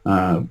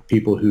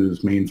 people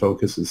whose main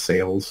focus is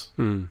sales.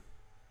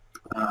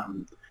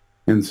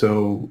 And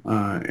so,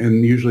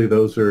 and usually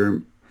those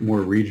are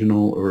more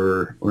regional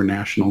or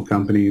national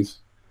companies.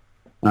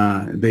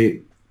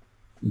 They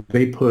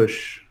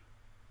push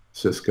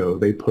Cisco,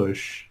 they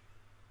push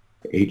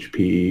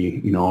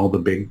HP, you know, all the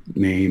big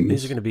names.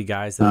 These are going to be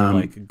guys that are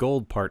like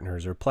gold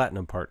partners or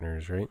platinum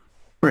partners, right?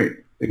 Right,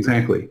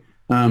 exactly.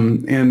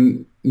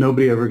 And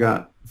nobody ever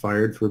got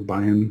fired for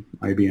buying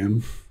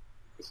IBM.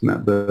 Isn't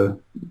that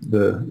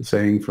the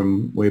saying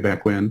from way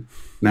back when?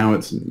 Now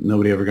it's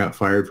nobody ever got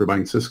fired for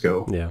buying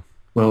Cisco. Yeah.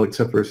 Well,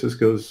 except for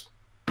Cisco's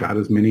got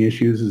as many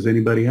issues as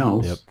anybody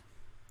else. Yep.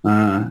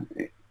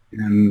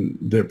 And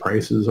their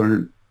prices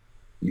aren't,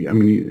 I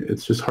mean,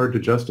 it's just hard to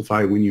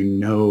justify when you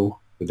know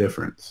the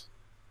difference.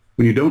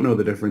 When you don't know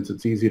the difference,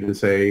 it's easy to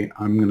say,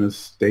 I'm going to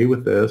stay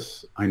with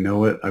this. I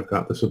know it. I've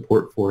got the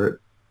support for it.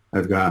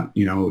 I've got,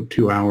 you know,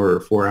 2-hour or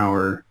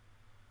 4-hour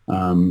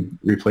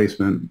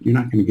replacement. You're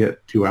not going to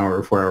get 2-hour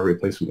or 4-hour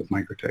replacement with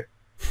Mikrotik.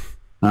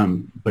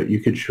 But you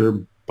could sure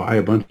buy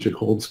a bunch of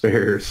cold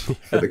spares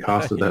for the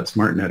cost of that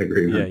SmartNet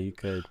agreement. Yeah, you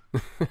could.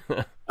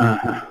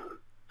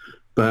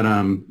 But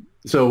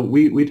so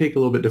we take a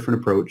little bit different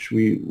approach.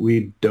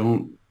 We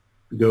don't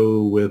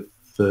go with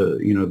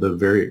the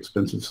very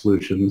expensive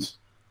solutions.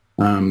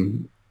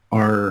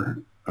 Our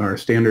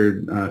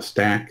standard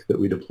stack that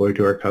we deploy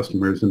to our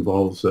customers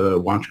involves a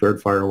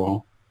WatchGuard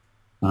firewall,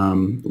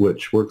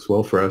 which works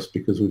well for us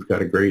because we've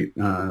got a great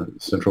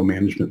central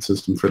management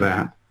system for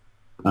that.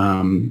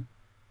 And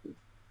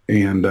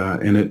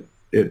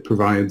it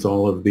provides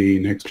all of the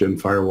next-gen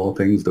firewall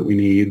things that we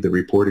need, the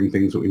reporting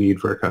things that we need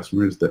for our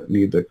customers that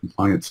need the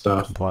compliance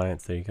stuff.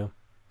 Compliance, there you go.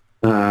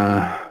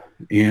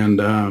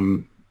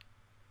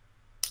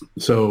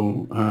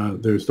 So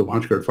there's the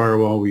WatchGuard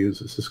firewall. We use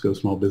the Cisco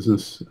small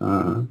business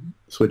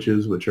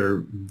switches, which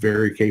are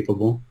very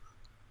capable.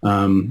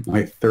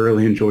 I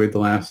thoroughly enjoyed the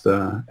last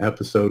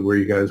episode where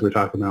you guys were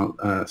talking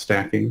about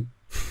stacking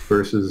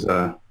versus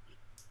the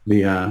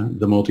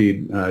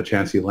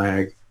multi-chassis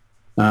lag.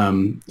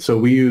 So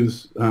we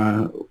use,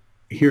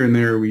 here and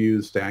there, we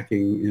use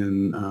stacking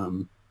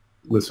in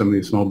with some of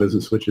these small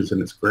business switches, and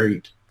it's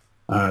great,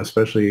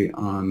 especially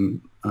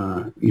on,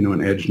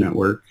 an edge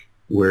network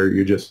where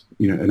you're just,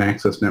 an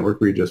access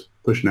network where you're just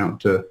pushing out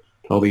to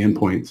all the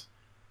endpoints.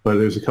 But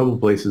there's a couple of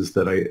places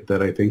that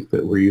I think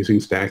that we're using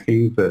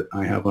stacking that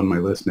I have on my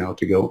list now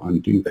to go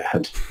undo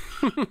that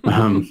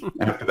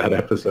after that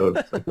episode.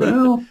 It's like,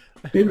 well,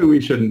 maybe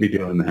we shouldn't be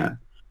doing that.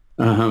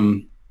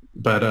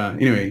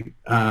 Anyway,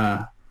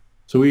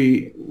 so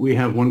we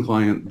have one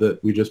client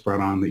that we just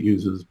brought on that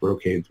uses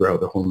Bruhcade throughout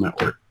the whole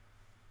network.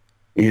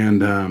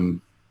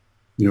 And,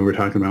 we're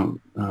talking about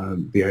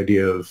the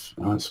idea of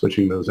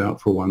switching those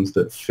out for ones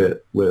that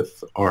fit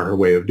with our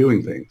way of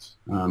doing things.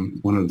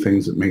 One of the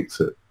things that makes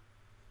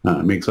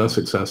us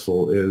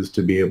successful is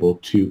to be able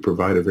to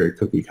provide a very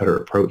cookie cutter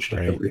approach to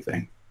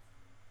everything.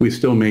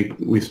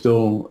 we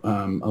still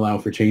allow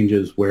for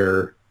changes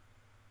where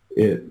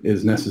it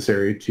is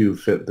necessary to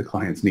fit the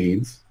client's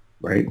needs,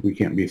 right? We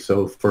can't be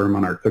so firm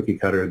on our cookie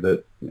cutter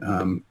that,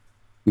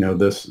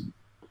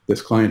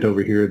 this client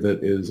over here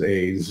that is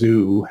a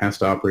zoo has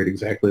to operate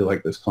exactly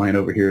like this client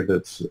over here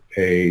that's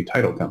a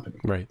title company.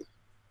 Right.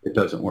 It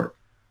doesn't work.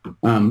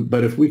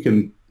 But if we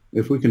can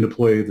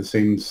deploy the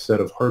same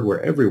set of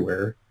hardware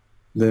everywhere,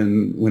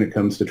 then when it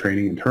comes to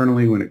training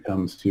internally, when it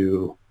comes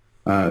to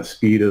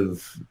speed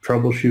of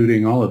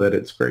troubleshooting, all of that,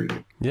 it's great.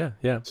 Yeah,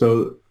 yeah.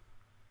 So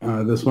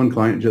this one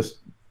client just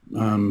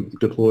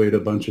deployed a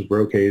bunch of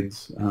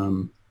Bruhcades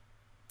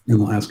in the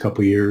last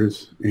couple of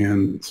years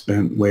and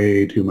spent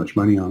way too much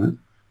money on it.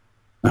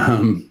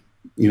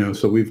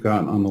 So we've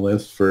got on the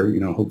list for,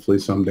 hopefully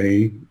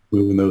someday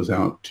moving those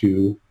out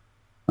to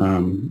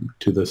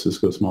the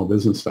Cisco small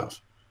business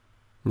stuff.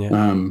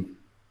 Yeah.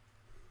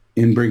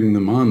 In bringing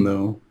them on,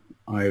 though,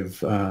 I've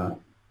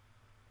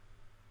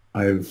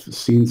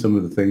seen some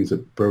of the things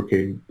that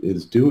Bruhcade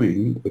is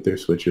doing with their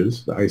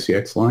switches, the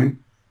ICX line,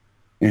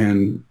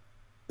 and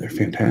they're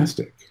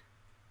fantastic.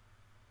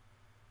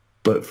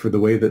 But for the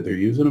way that they're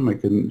using them, I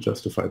couldn't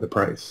justify the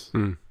price.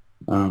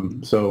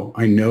 So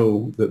I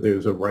know that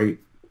there's a right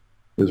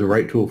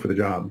tool for the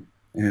job,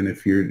 and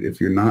if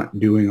you're not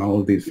doing all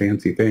of these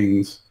fancy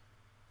things,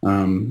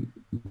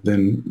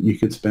 then you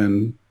could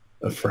spend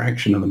a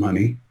fraction of the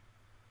money,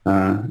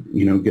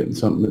 getting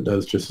something that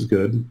does just as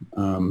good.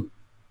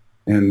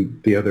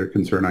 And the other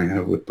concern I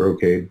have with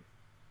Bruhcade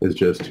is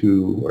just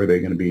who are they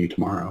going to be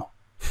tomorrow?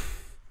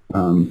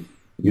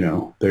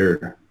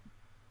 They're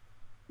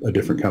a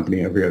different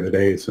company every other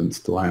day since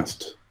the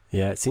last.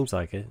 Yeah, it seems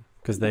like it.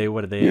 Because they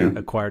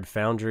acquired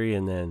Foundry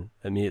and then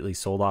immediately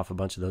sold off a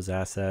bunch of those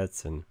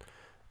assets. And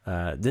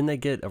didn't they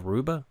get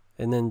Aruba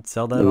and then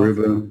sell that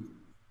Aruba, off?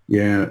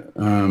 Yeah.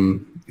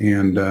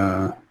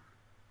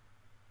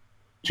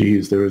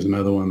 There was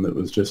another one that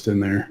was just in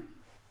there.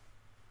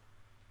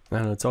 I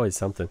don't know, it's always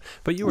something.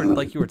 But you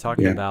were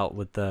talking about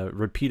with the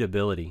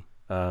repeatability,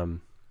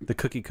 the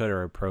cookie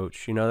cutter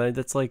approach.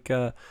 That's like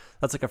a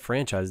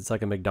franchise. It's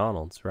like a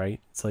McDonald's,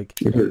 right? It's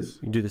like it is.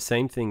 You do the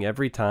same thing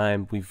every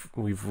time.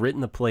 We've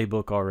written the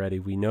playbook already.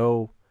 We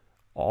know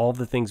all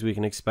the things we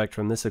can expect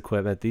from this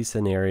equipment, these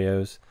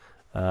scenarios,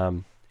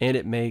 and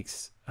it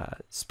makes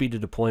speed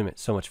of deployment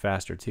so much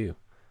faster too.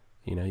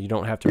 You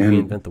don't have to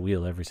reinvent the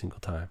wheel every single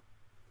time.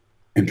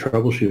 And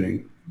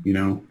troubleshooting.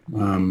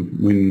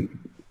 When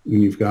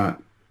we've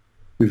got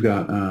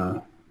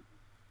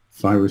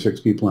 5 or 6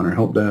 people on our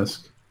help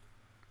desk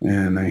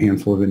and a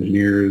handful of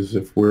engineers,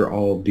 if we're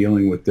all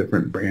dealing with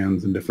different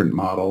brands and different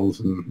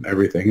models and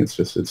everything,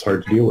 it's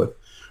hard to deal with.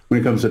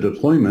 When it comes to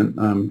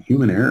deployment,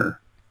 human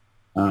error,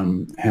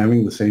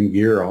 having the same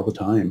gear all the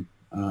time,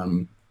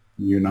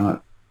 you're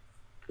not,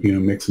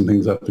 mixing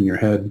things up in your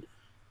head.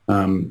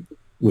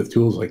 With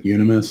tools like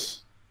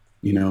Unimis,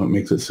 it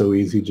makes it so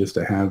easy just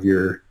to have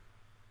your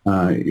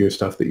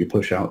stuff that you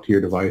push out to your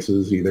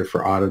devices, either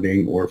for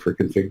auditing or for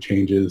config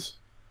changes,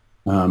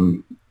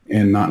 and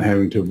not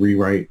having to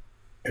rewrite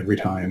every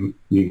time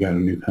you got a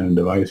new kind of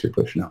device you're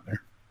pushing out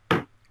there.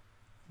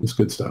 It's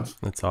good stuff.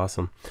 That's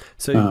awesome.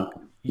 So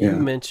you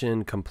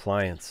mentioned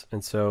compliance,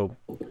 and so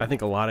I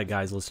think a lot of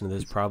guys listening to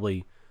this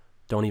probably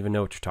don't even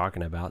know what you're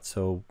talking about.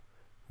 So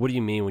what do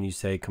you mean when you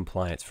say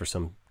compliance for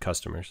some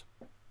customers?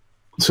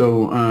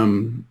 So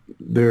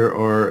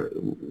we're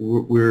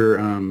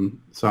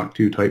SOC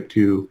 2 Type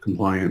 2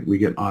 compliant. We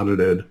get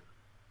audited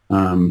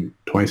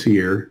twice a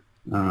year.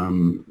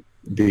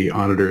 The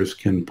auditors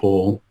can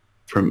pull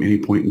from any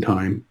point in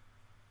time,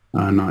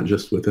 not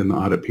just within the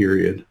audit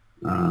period.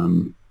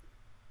 And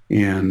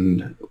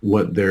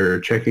what they're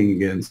checking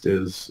against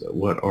is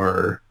what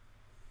our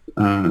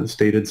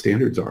stated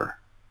standards are.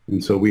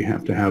 And so we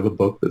have to have a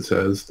book that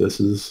says this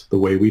is the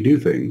way we do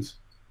things.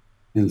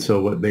 And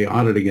so what they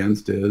audit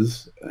against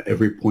is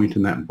every point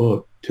in that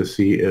book to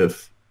see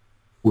if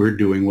we're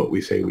doing what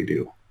we say we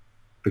do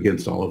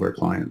against all of our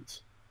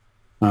clients.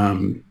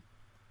 And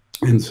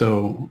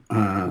so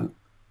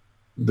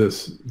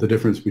the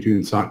difference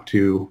between SOC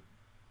 2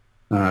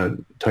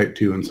 Type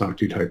 2 and SOC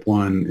 2 Type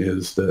 1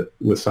 is that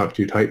with SOC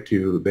 2 Type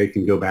 2, they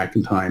can go back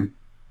in time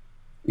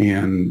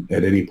and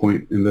at any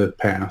point in the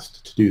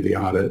past to do the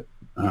audit.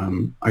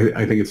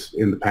 I think it's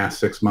in the past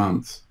 6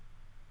 months,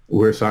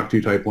 where SOC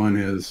 2 Type 1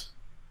 is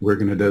we're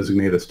going to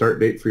designate a start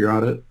date for your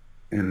audit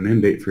and an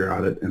end date for your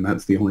audit, and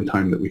that's the only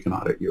time that we can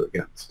audit you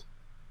against.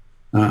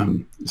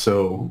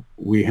 So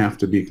we have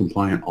to be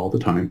compliant all the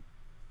time.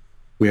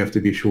 We have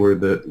to be sure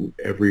that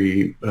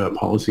every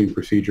policy and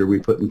procedure we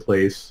put in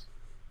place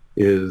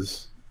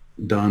is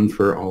done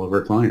for all of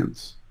our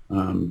clients.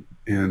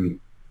 And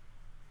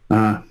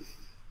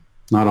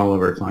not all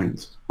of our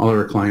clients. All of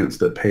our clients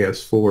that pay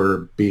us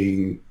for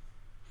being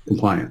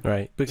compliant.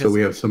 Right. Because so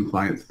we have some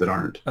clients that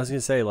aren't. I was going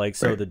to say,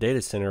 the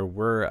data center,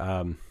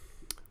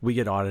 we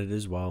get audited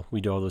as well. We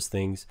do all those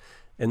things.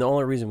 And the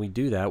only reason we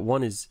do that,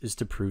 one is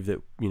to prove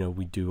that, you know,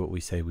 we do what we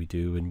say we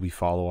do, and we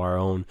follow our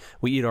own,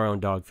 we eat our own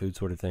dog food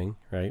sort of thing,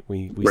 right?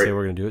 We say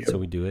we're going to do it, so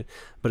we do it.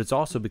 But it's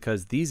also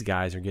because these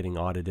guys are getting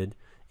audited.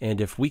 And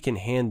if we can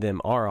hand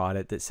them our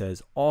audit that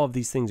says all of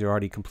these things are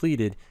already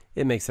completed,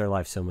 it makes their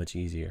life so much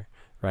easier,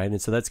 right? And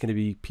so that's going to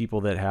be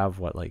people that have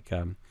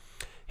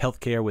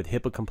healthcare with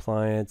HIPAA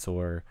compliance,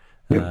 or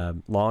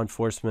law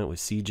enforcement with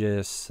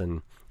CGIS.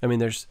 And I mean,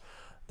 there's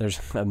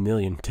a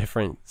million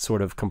different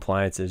sort of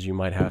compliances you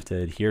might have to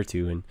adhere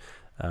to.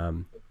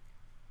 And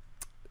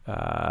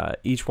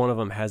each one of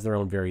them has their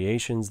own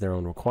variations, their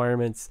own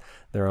requirements,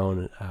 their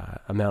own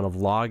amount of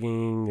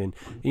logging. And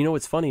you know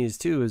what's funny is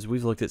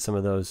we've looked at some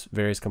of those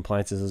various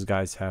compliances those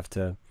guys have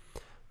to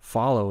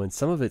follow, and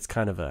some of it's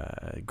kind of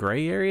a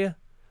gray area.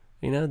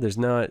 You know, there's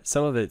not,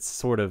 some of it's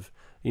sort of,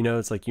 you know,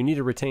 it's like you need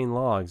to retain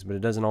logs, but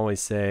it doesn't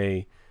always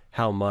say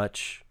how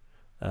much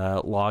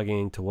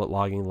logging to what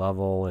logging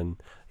level. And,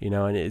 you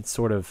know, and it's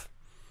sort of,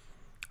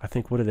 I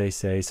think, what do they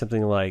say?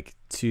 Something like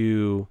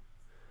to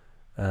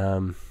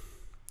an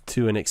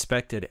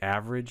expected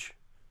average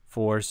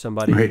for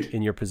somebody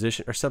in your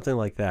position, or something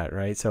like that,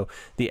 right? So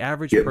the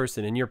average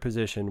person in your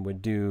position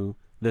would do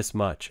this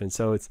much. And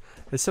so it's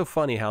so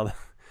funny how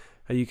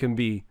you can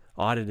be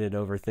audited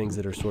over things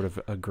that are sort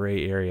of a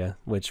gray area,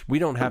 which we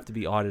don't have to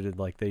be audited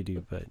like they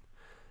do, but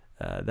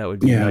that would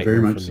be very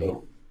much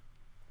so.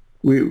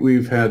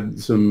 We've had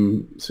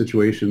some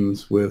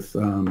situations with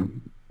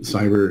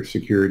cyber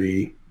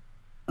security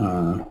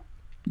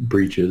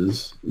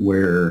breaches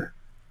where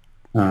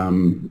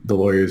the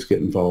lawyers get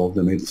involved,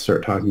 and they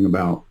start talking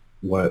about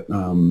what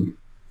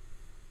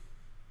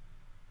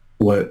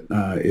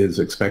is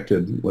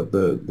expected, what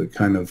the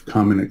kind of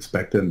common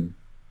expected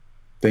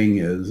thing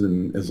is.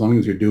 And as long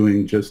as you're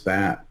doing just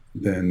that,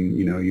 then,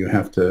 you know, you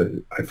have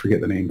to, I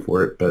forget the name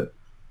for it, but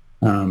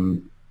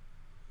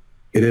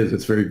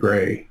it's very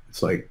gray.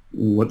 It's like,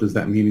 what does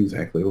that mean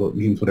exactly? Well, it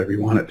means whatever you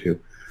want it to.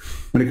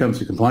 When it comes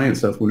to compliance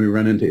stuff, when we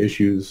run into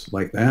issues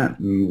like that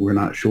and we're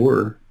not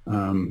sure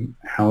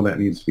how that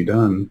needs to be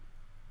done,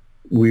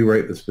 we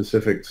write the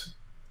specifics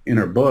in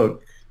our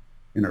book,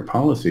 in our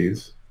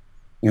policies,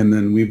 and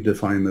then we've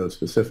defined those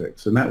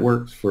specifics. And that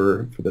works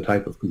for the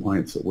type of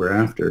compliance that we're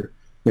after.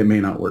 It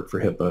may not work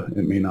for HIPAA,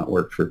 it may not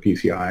work for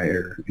PCI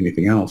or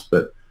anything else,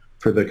 but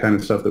for the kind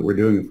of stuff that we're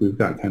doing, if we've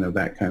got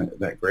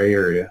that gray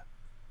area,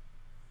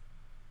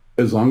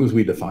 as long as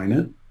we define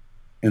it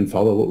and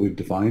follow what we've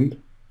defined,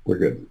 we're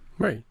good.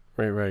 Right.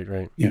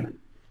 Yeah.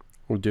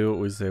 We'll do what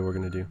we say we're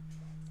going to do.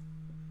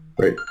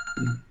 Right.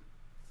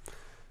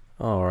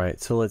 All right.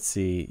 So let's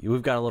see.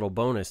 We've got a little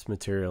bonus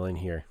material in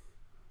here.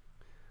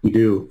 We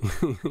do.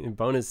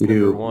 Bonus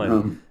number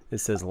 1. It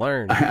says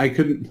learn. I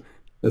couldn't.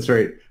 That's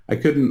right. I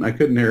couldn't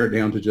narrow it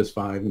down to just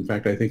 5. In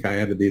fact, I think I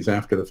added these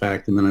after the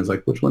fact, and then I was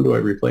like, which one do I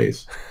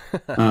replace?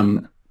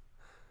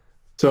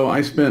 So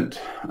I spent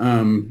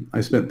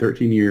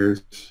 13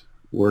 years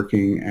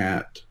working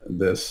at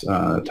this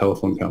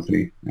telephone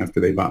company after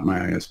they bought my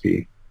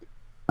ISP.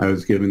 I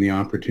was given the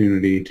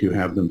opportunity to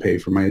have them pay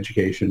for my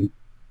education,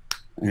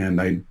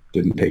 and I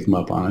didn't take them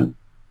up on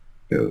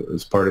it. It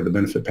was part of the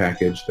benefit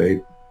package.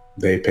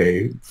 They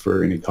pay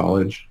for any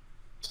college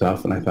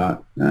stuff, and I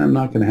thought, I'm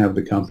not going to have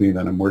the company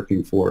that I'm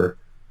working for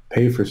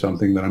pay for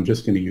something that I'm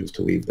just going to use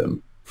to leave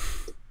them.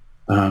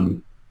 And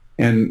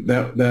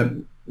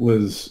that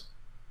was,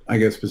 I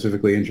guess,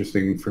 specifically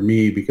interesting for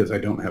me because I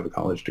don't have a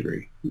college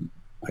degree.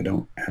 I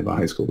don't have a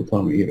high school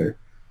diploma either.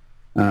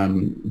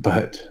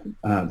 But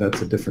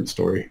that's a different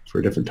story for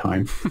a different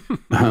time.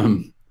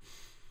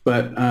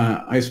 But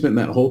I spent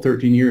that whole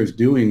 13 years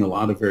doing a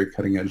lot of very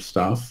cutting edge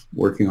stuff,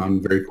 working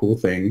on very cool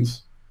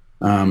things.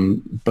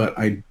 But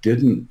I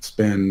didn't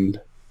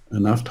spend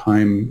enough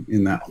time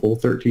in that whole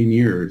 13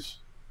 years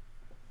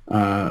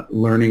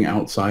learning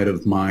outside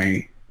of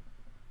my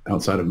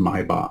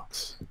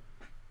box.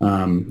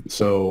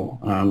 So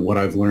what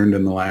I've learned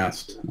in the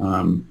last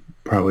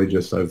probably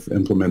just I've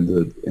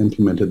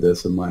implemented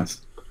this in the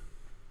last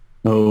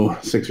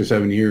 6 or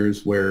 7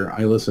 years, where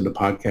I listen to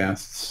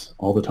podcasts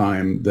all the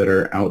time that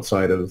are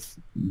outside of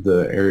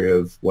the area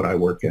of what I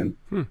work in.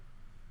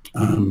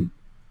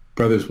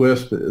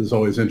 TheBrothersWISP is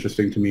always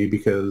interesting to me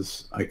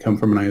because I come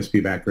from an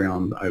ISP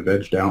background. I've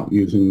edged out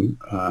using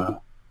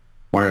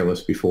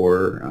wireless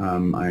before.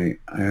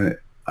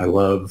 I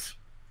love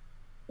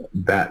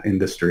that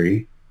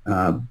industry,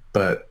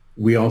 but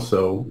we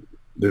also,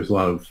 there's a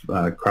lot of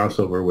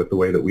crossover with the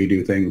way that we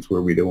do things,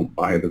 where we don't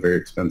buy the very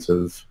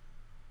expensive,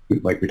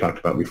 like we talked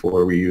about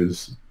before. We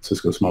use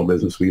Cisco Small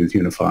Business, we use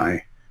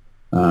Unifi.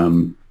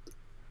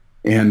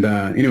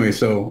 Anyway,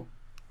 so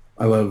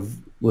I love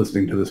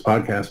listening to this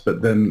podcast,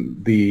 but then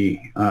the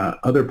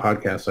other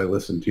podcasts I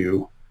listen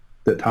to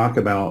that talk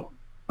about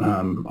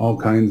all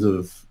kinds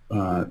of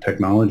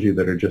technology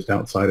that are just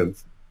outside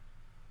of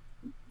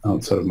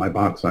my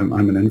box. I'm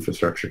an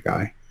infrastructure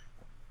guy,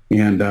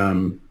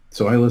 and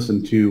so I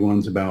listen to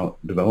ones about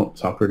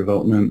software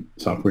development,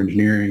 software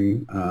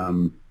engineering.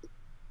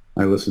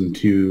 I listen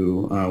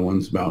to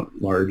ones about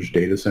large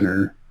data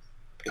center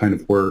kind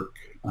of work,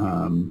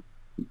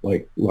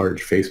 like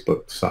large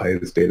Facebook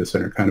size data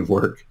center kind of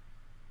work,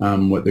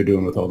 what they're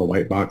doing with all the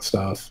white box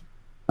stuff.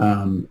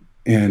 And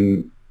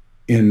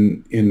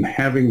in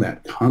having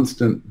that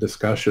constant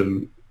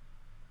discussion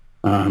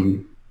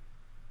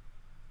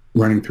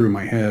running through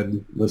my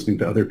head, listening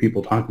to other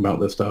people talk about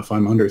this stuff,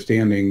 I'm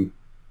understanding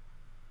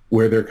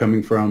where they're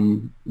coming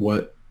from,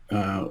 what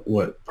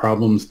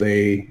problems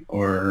they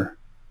are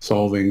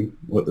solving,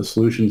 what the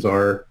solutions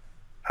are,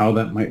 how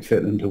that might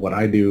fit into what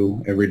I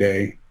do every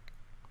day.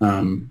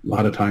 A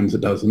lot of times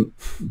it doesn't,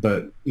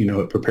 but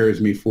it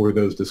prepares me for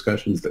those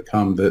discussions that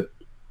come, that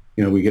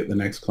we get the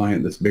next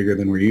client that's bigger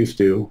than we're used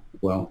to.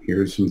 Well,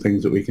 here's some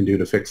things that we can do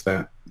to fix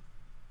that.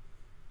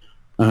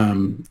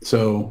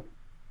 So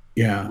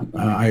yeah,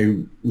 I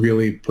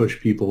really push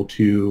people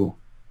to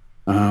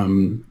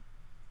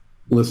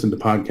listen to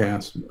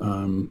podcasts,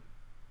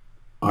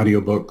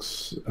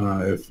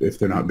 audiobooks, if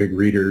they're not big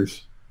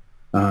readers.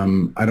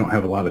 I don't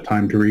have a lot of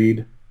time to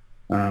read.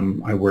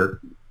 I work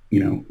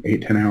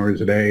 8-10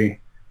 hours a day.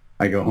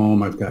 I go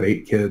home, I've got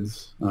 8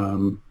 kids,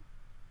 and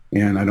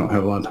I don't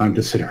have a lot of time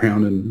to sit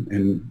around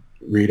and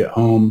read at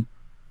home.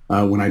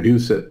 When I do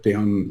sit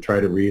down and try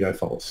to read, I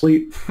fall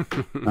asleep.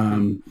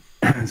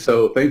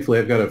 So thankfully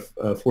I've got a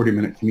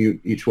 40-minute commute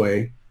each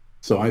way.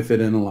 So I fit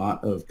in a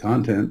lot of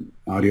content,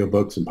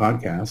 audiobooks and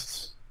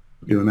podcasts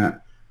doing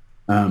that.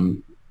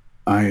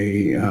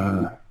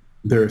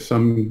 There are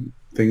some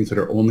things that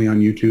are only on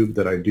YouTube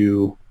that I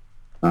do.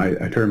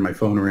 I turn my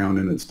phone around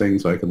and it's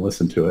things so I can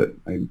listen to it.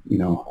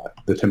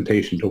 The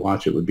temptation to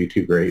watch it would be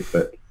too great,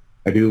 but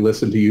I do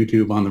listen to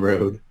YouTube on the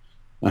road.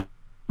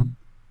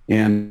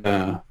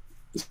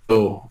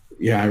 So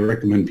yeah, I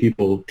recommend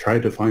people try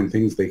to find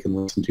things they can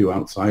listen to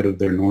outside of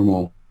their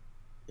normal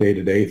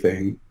day-to-day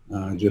thing,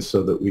 just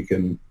so that we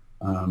can,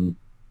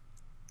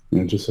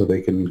 just so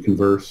they can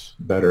converse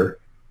better.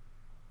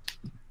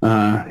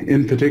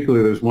 In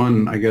particular, there's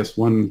one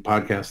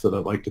podcast that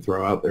I'd like to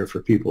throw out there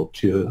for people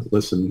to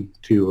listen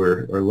to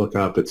or look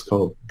up. It's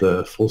called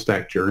The Full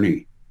Stack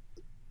Journey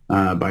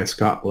by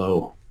Scott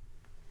Lowe.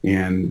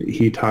 And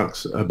he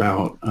talks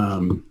about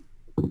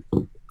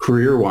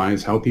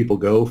career-wise how people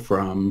go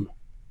from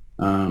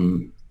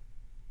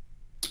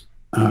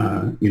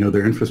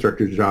their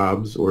infrastructure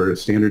jobs or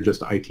standard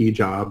just IT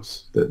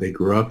jobs that they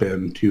grew up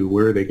in to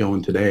where are they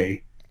going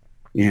today.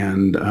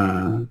 And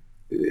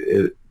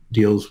it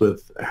deals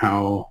with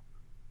how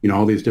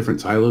all these different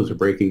silos are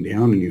breaking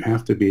down, and you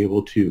have to be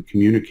able to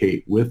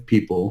communicate with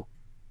people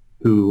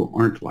who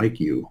aren't like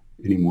you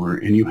anymore,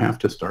 and you have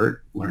to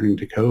start learning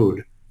to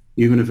code,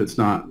 even if it's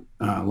not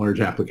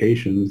large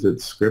applications.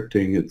 It's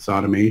scripting, it's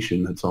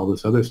automation, it's all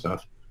this other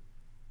stuff.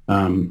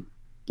 And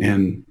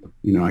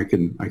I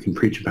can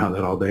preach about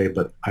that all day,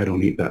 but I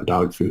don't eat that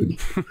dog food.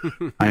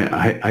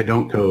 I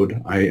don't code.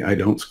 I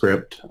don't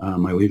script.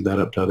 I leave that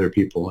up to other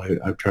people.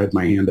 I've tried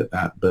my hand at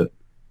that, but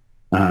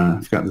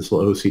I've got this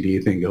little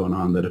OCD thing going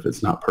on that if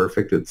it's not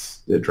perfect,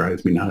 it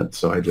drives me nuts.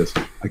 So I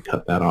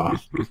cut that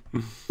off.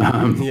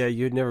 Yeah,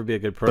 you'd never be a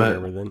good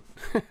programmer then.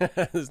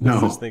 There's no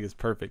such thing as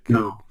perfect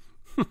code.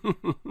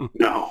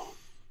 No.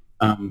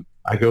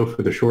 I go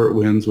for the short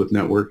wins with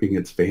networking.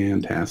 It's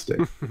fantastic.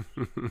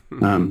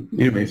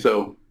 Anyway,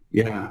 so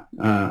yeah,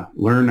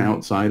 learn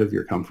outside of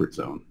your comfort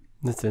zone.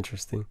 That's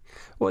interesting.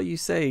 Well, you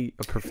say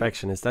a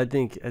perfectionist. I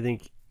think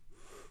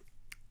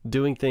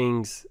doing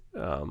things,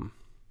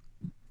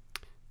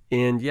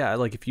 and yeah,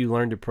 like if you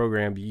learned to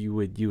program, you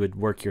would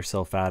work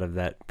yourself out of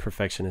that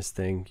perfectionist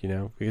thing,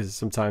 because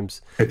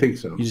sometimes I think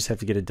so. You just have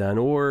to get it done.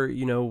 Or,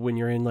 when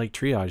you're in like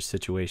triage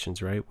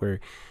situations, right, where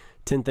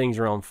 10 things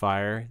are on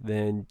fire,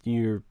 then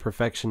your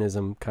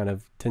perfectionism kind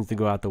of tends to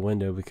go out the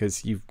window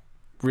because you've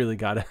really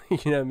got to,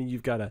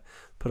 you've got to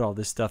put all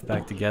this stuff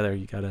back together.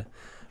 You got to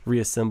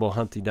reassemble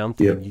Humpty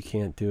Dumpty. Yep. And you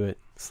can't do it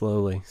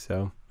slowly.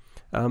 So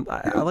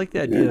I like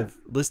the idea of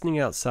listening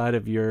outside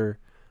of your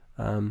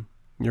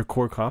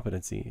core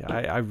competency.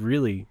 I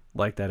really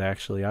like that,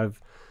 actually. I've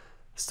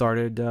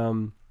started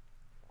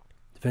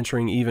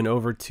venturing even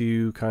over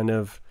to kind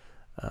of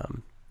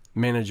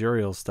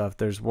managerial stuff.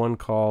 There's one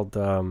called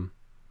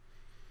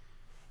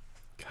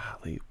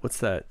golly, what's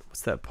that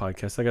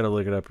podcast? I got to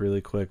look it up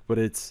really quick, but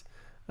it's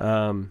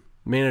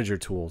Manager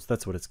Tools.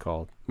 That's what it's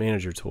called,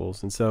 Manager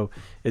Tools. And so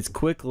it's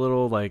quick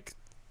little like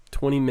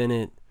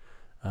 20-minute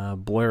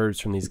blurbs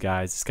from these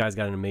guys. This guy's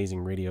got an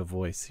amazing radio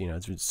voice.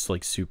 It's just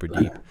like super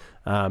deep.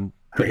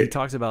 But he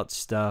talks about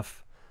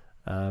stuff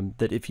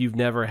that if you've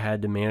never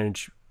had to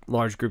manage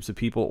large groups of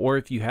people, or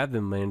if you have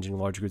been managing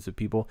large groups of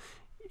people,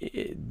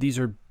 these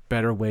are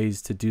better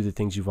ways to do the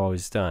things you've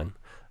always done.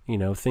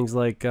 Things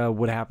like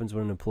what happens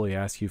when an employee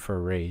asks you for a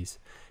raise.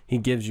 He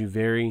gives you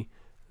very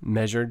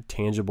measured,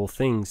 tangible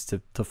things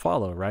to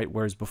follow, right?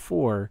 Whereas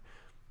before,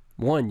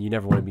 one, you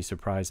never want to be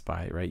surprised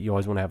by it, right? You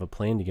always want to have a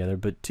plan together.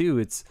 But two,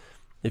 it's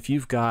if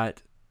you've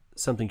got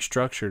something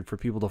structured for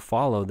people to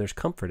follow, there's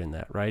comfort in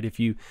that, right? If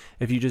you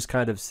just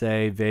kind of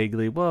say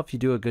vaguely, well, if you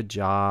do a good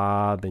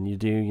job and you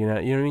do, you know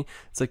what I mean?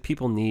 It's like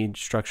people need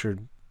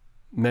structured,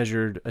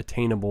 measured,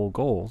 attainable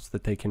goals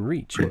that they can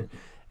reach.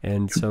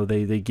 And so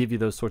they give you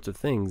those sorts of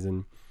things.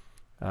 And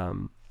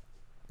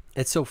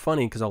It's so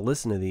funny because I'll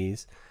listen to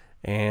these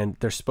and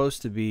they're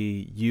supposed to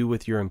be you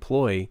with your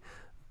employee,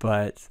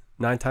 but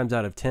 9 times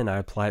out of 10, I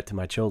apply it to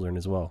my children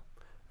as well.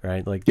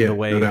 Right. Like Yeah, the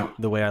way, no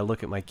doubt. the way I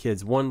look at my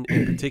kids. One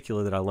in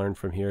particular that I learned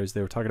from here is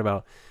they were talking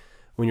about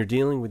when you're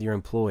dealing with your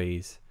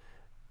employees,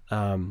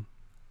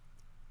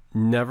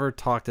 never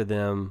talk to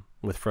them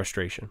with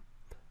frustration.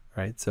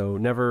 Right. So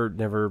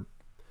never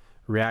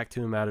react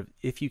to them out of,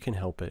 if you can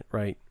help it.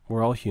 Right.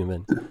 We're all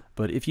human,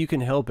 but if you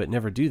can help it,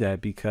 never do that,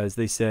 because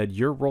they said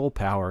your role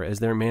power as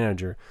their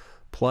manager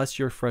plus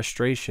your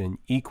frustration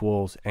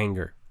equals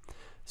anger.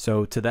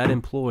 So to that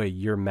employee,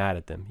 you're mad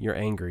at them, you're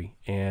angry,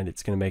 and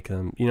it's going to make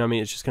them, you know what I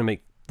mean? It's just going to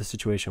make the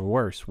situation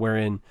worse,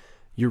 wherein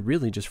you're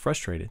really just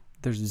frustrated.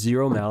 There's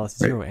zero malice,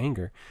 zero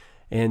anger.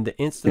 And the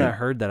instant I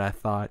heard that, I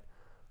thought,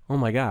 oh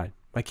my God,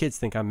 my kids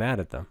think I'm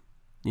mad at them.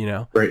 You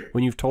know,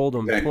 when you've told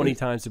them 20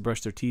 times to brush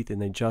their teeth and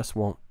they just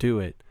won't do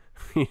it,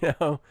 you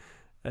know,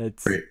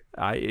 it's,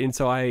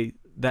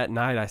 that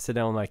night I sit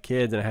down with my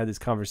kids and I had this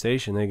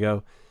conversation. They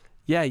go,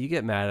 yeah, you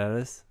get mad at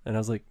us. And I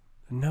was like,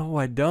 no,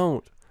 I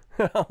don't.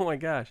 Oh my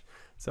gosh.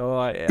 So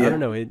I don't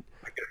know. I get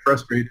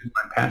frustrated.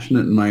 I'm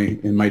passionate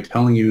in my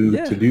telling you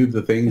to do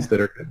the things that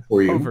are good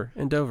for you. Over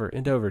and over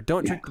and over.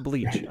 Don't drink the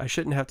bleach. I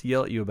shouldn't have to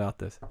yell at you about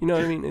this. You know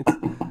what I mean?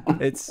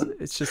 It's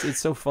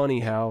so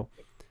funny how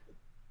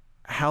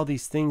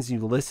these things you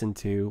listen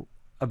to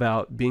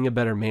about being a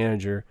better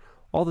manager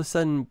all of a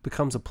sudden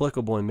becomes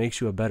applicable and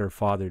makes you a better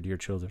father to your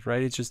children,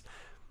 right? It's just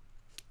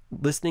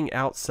listening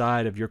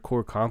outside of your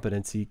core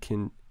competency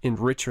can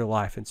enrich your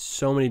life in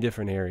so many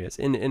different areas.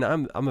 And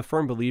I'm a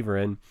firm believer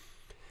in,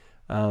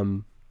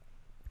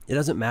 it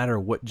doesn't matter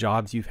what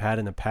jobs you've had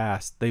in the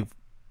past,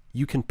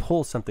 you can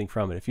pull something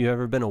from it. If you've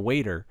ever been a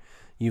waiter,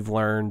 you've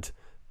learned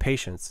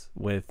patience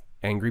with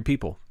angry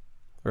people,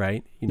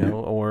 right? You know,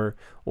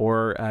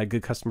 or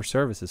good customer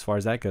service as far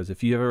as that goes.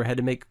 If you ever had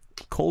to make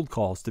cold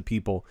calls to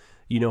people,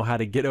 you know how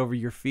to get over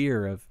your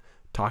fear of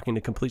talking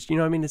to completion. You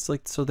know what I mean? It's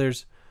like, so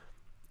there's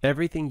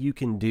everything you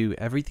can do,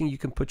 everything you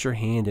can put your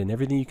hand in,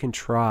 everything you can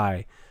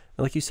try.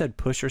 And like you said,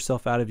 push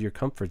yourself out of your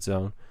comfort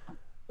zone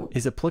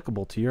is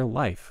applicable to your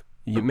life.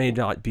 You may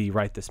not be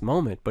right this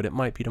moment, but it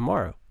might be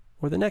tomorrow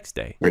or the next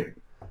day.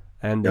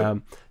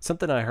 And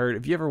something I heard,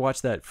 have you ever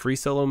watched that Free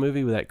Solo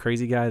movie with that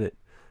crazy guy that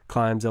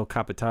climbs El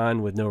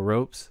Capitan with no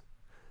ropes?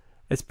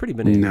 It's pretty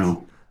bananas.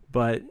 No.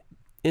 But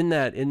in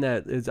that,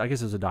 I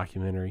guess it was a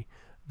documentary,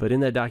 but in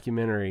that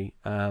documentary,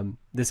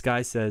 this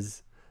guy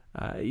says,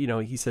 you know,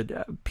 he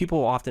said,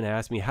 people often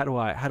ask me, how do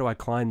I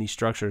climb these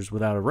structures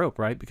without a rope,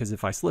 right? Because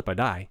if I slip, I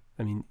die.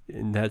 I mean,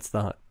 and that's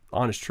the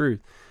honest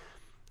truth.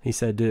 He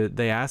said,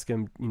 they ask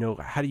him, you know,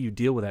 how do you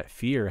deal with that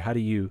fear? How do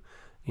you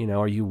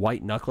know, are you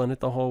white knuckling it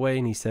the whole way?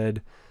 And he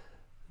said,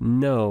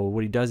 no,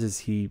 what he does is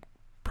he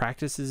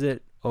practices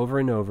it over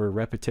and over,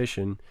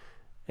 repetition.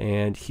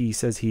 And he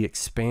says he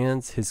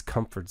expands his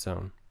comfort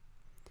zone.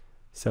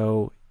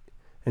 So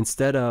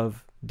instead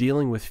of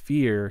dealing with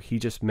fear, he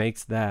just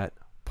makes that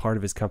part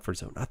of his comfort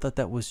zone. I thought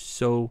that was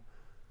so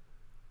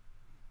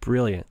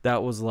brilliant.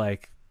 That was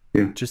like,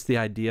 just the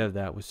idea of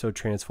that was so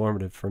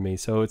transformative for me.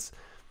 So it's,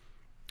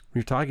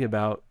 you're talking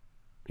about,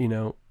 you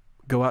know,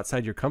 go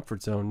outside your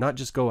comfort zone, not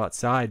just go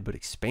outside, but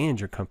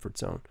expand your comfort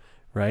zone,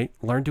 right?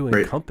 Learn to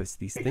encompass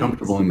these things.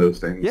 Comfortable in those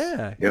things.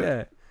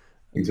 Yeah.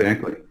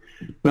 Exactly.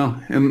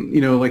 Well, and, you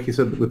know, like you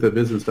said, with the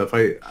business stuff,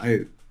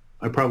 I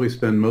probably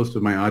spend most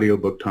of my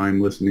audiobook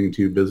time listening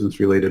to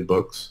business-related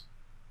books,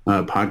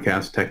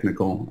 podcast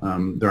technical.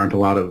 There aren't a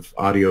lot of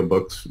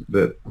audiobooks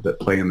that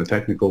play in the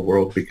technical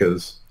world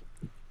because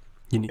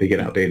they get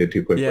outdated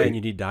too quickly. Yeah, and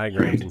you need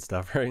diagrams and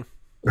stuff, right?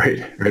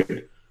 Right.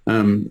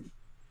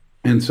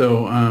 And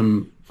so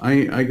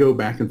I go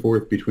back and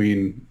forth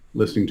between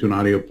listening to an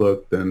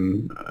audiobook,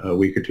 then a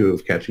week or two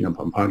of catching up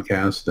on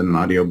podcasts, then an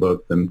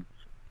audiobook, then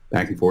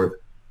back and forth.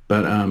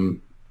 But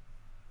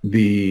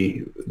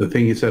the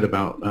thing you said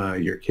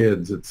about your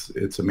kids,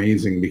 it's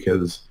amazing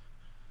because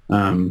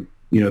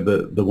you know,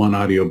 the one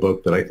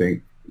audiobook that I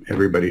think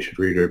everybody should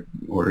read,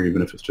 or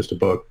even if it's just a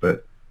book,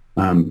 but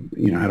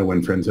you know, How to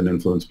Win Friends and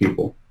Influence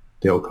People,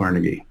 Dale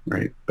Carnegie,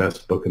 right?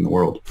 Best book in the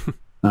world.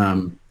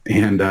 And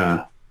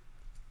that,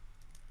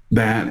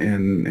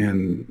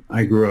 and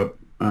I grew up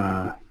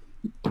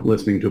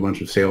listening to a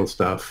bunch of sales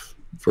stuff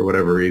for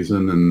whatever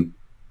reason, and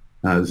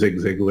Zig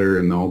Ziglar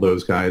and all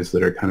those guys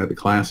that are kind of the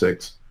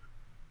classics.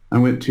 I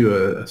went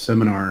to a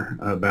seminar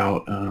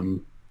about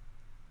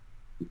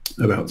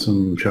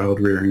some child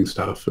rearing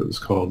stuff. It was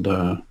called,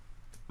 geez,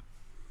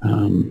 I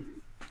don't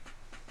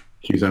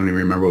even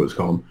remember what it was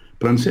called.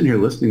 But I'm sitting here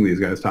listening to these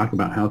guys talk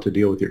about how to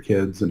deal with your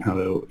kids and how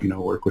to, you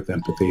know, work with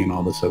empathy and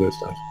all this other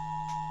stuff.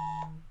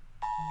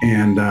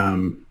 And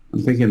I'm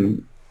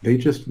thinking, they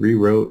just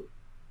rewrote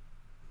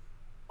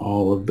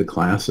all of the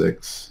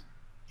classics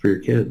for your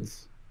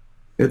kids.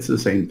 It's the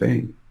same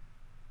thing.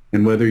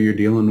 And whether you're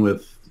dealing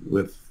with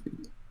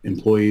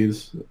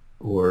employees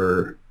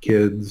or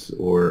kids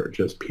or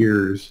just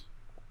peers,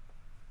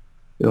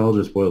 it all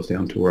just boils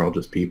down to we're all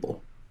just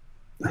people,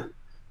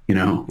 you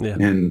know?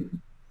 And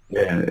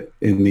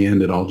in the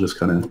end, it all just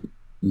kind of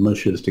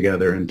mushes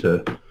together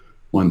into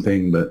one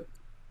thing. But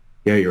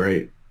yeah, you're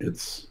right.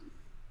 It's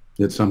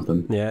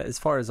something. Yeah, as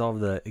far as all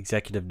the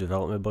executive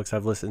development books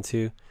I've listened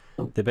to,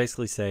 they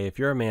basically say if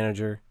you're a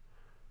manager,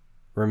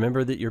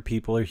 remember that your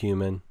people are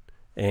human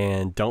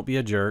and don't be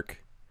a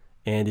jerk.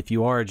 And if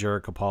you are a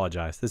jerk,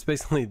 apologize. That's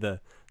basically the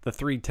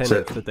three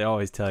tenets that they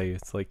always tell you.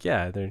 It's like,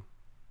 yeah, they're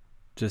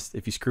just,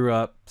 if you screw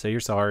up, say you're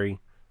sorry,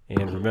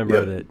 and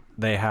remember that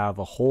they have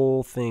a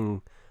whole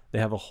thing, they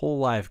have a whole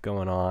life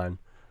going on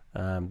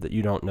that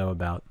you don't know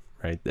about,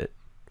 right? That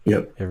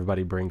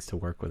everybody brings to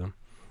work with them.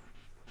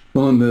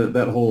 Well, and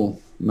that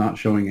whole not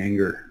showing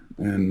anger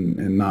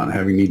and not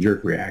having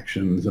knee-jerk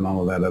reactions and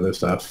all of that other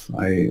stuff,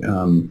 I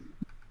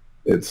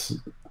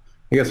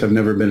guess I've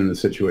never been in a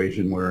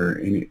situation where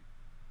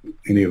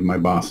any of my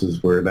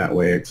bosses were that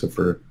way, except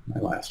for my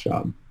last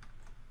job.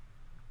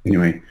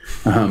 Anyway,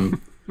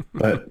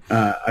 but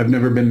I've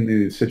never been in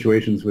any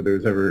situations where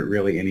there's ever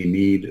really any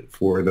need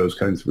for those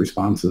kinds of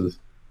responses.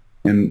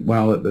 And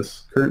while at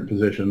this current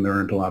position there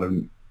aren't a lot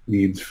of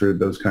needs for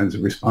those kinds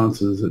of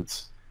responses,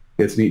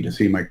 it's neat to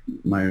see my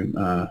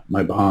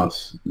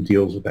boss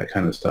deals with that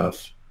kind of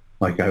stuff.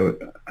 Like I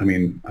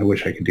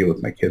wish I could deal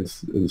with my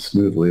kids as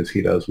smoothly as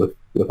he does with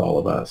all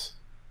of us.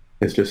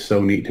 It's just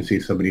so neat to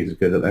see somebody who's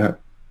good at that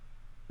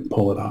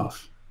pull it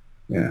off.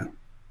 Yeah.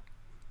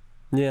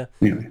 Yeah.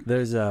 Anyway.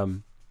 There's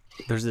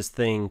this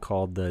thing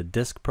called the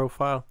disc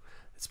profile.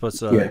 It's supposed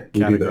to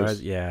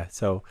categorize. Yeah.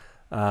 So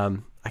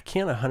I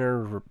can't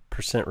 100%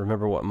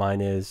 remember what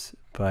mine is,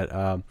 but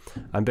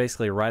I'm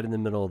basically right in the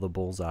middle of the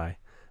bullseye.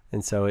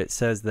 And so it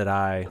says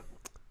that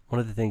one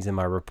of the things in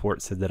my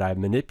report said that I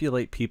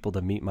manipulate people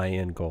to meet my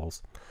end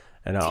goals.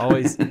 And I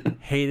always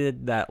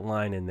hated that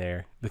line in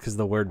there because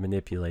the word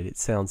manipulate,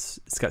 it's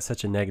got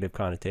such a negative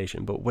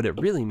connotation. But what it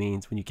really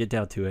means when you get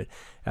down to it,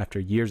 after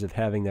years of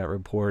having that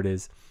report,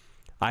 is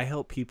I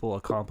help people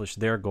accomplish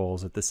their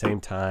goals at the same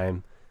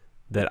time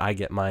that I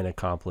get mine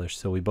accomplished.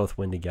 So we both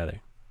win together.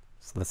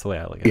 So that's the way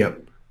I look at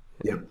it.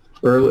 Yep.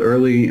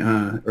 Early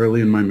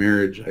in my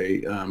marriage,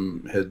 I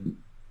had,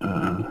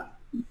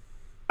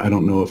 I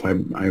don't know if I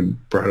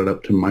brought it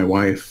up to my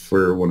wife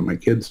for one of my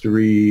kids to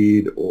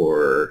read,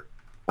 or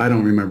I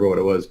don't remember what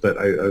it was, but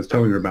I was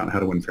telling her about how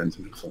to win friends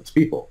and influence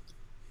people.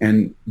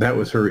 And that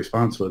was her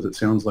response was, it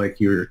sounds like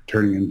you're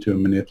turning into a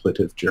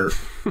manipulative jerk.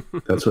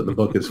 That's what the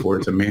book is for.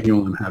 It's a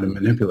manual on how to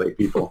manipulate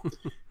people.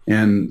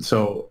 And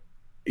so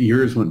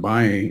years went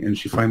by and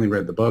she finally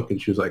read the book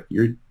and she was like,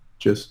 you're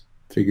just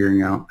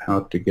figuring out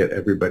how to get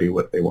everybody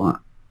what they want.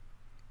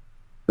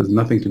 It has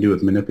nothing to do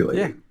with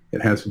manipulating. Yeah.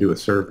 It has to do with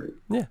serving.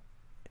 Yeah.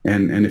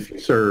 And if you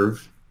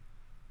serve,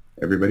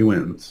 everybody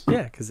wins.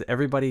 Yeah, because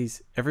everybody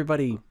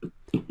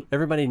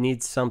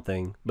needs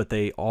something, but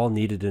they all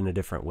need it in a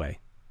different way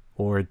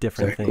or a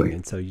different thing.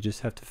 And so you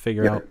just have to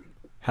figure out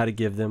how to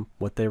give them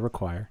what they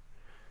require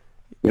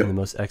in the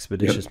most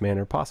expeditious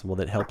manner possible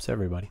that helps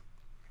everybody.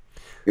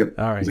 Yep.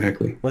 All right.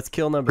 Exactly. Let's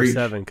kill number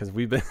 7 because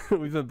we've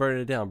been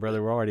burning it down,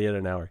 brother. We're already at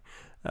an hour.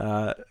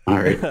 All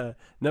right.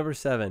 Number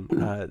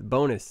 7,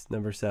 bonus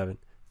number 7.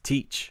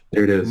 Teach.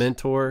 There it is.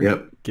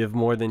 Mentor. Give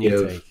more than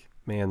you take.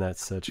 Man,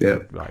 that's such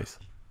good advice.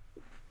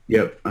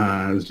 Yep.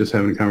 I was just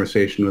having a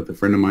conversation with a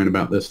friend of mine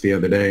about this the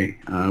other day.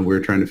 We were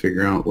trying to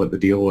figure out what the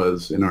deal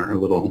was in our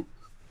little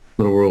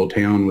rural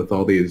town with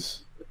all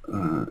these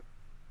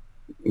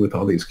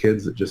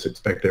kids that just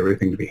expect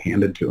everything to be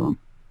handed to them.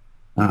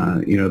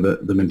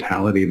 The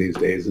mentality these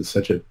days is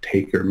such a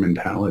taker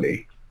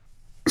mentality.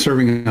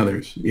 Serving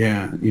others.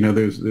 Yeah.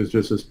 There's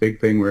just this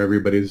big thing where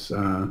everybody's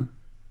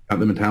got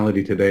the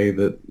mentality today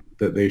that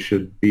they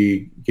should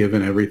be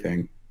given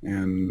everything.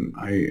 And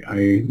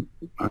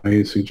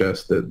I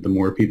suggest that the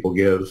more people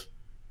give,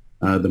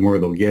 the more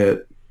they'll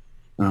get.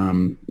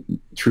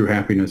 True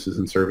happiness is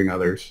in serving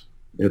others.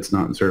 It's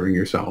not in serving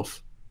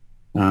yourself.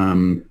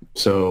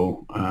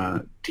 So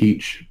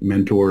teach,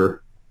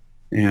 mentor,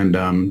 and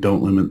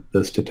don't limit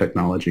this to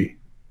technology.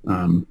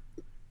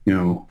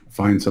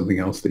 Find something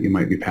else that you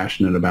might be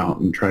passionate about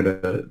and try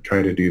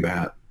to do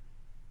that.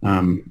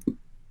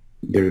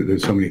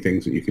 There's so many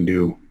things that you can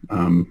do.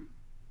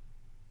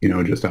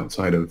 Just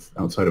outside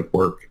of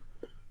work,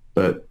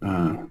 but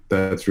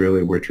that's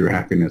really where true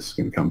happiness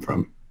can come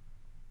from.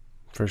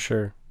 For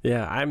sure.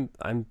 Yeah, I'm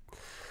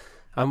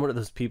one of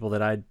those people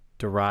that I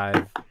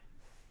derive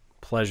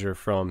pleasure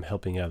from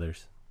helping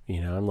others.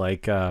 I'm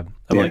like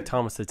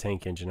Thomas the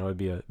Tank Engine. I would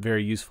be a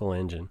very useful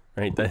engine,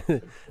 right?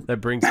 That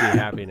brings me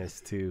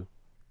happiness to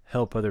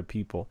help other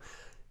people.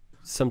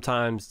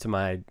 Sometimes to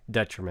my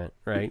detriment,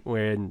 right?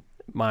 When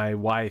my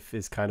wife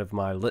is kind of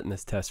my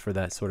litmus test for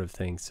that sort of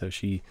thing. So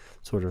she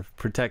sort of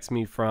protects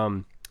me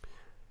from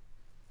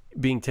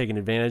being taken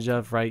advantage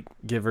of, right?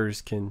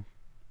 Givers can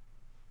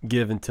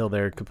give until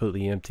they're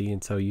completely empty.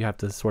 And so you have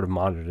to sort of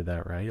monitor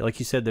that, right? Like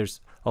you said,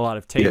 there's a lot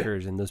of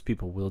takers and those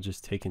people will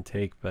just take and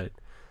take. But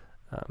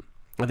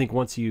I think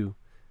once you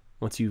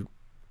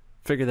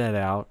figure that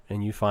out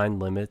and you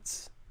find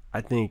limits,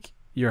 I think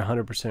you're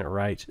 100%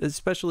 right.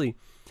 Especially,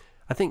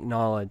 I think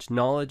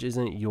knowledge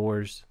isn't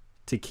yours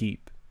to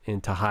keep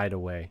and to hide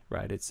away,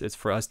 right? It's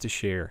for us to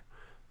share.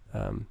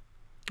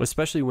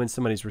 especially when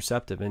somebody's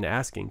receptive and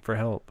asking for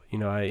help. You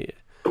know, I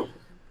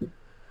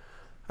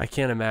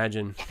can't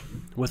imagine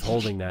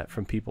withholding that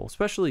from people,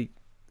 especially,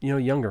 you know,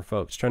 younger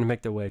folks trying to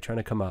make their way, trying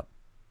to come up.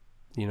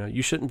 You know,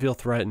 you shouldn't feel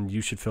threatened.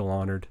 You should feel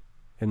honored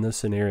in those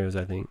scenarios,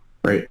 I think.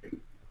 Right.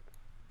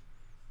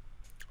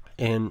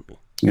 And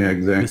yeah,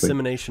 exactly.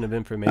 Dissemination of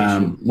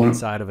information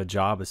inside of a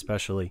job,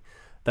 especially,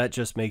 that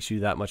just makes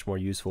you that much more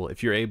useful.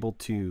 If you're able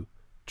to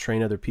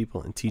train other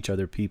people and teach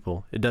other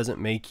people, it doesn't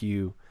make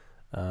you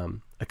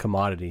a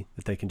commodity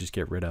that they can just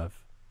get rid of.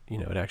 You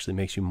know, it actually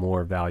makes you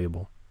more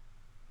valuable.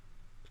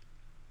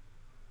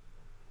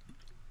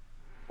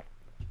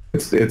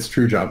 It's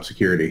true job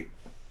security.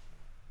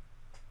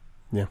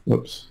 Yeah.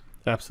 Whoops.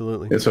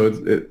 Absolutely. And so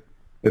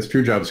it's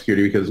true job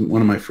security, because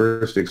one of my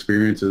first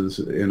experiences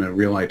in a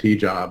real IT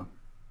job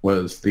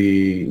was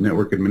the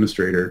network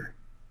administrator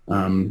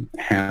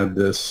had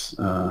this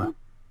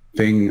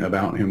thing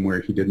about him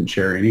where he didn't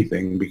share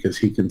anything because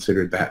he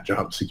considered that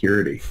job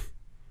security.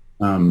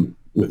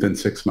 Within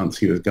 6 months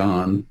he was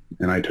gone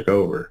and I took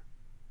over.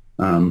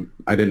 I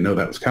didn't know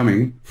that was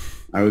coming.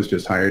 I was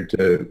just hired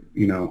to,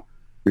 you know,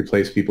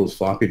 replace people's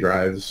floppy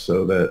drives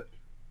so that,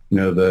 you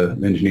know, the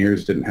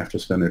engineers didn't have to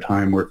spend their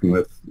time working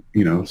with,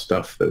 you know,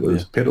 stuff that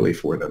was piddly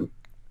for them.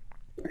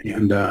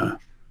 And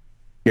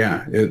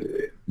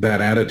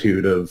that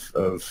attitude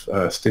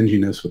of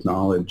stinginess with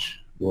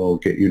knowledge will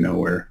get you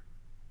nowhere.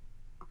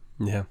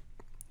 Yeah.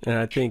 And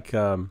I think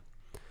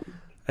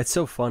it's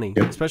so funny,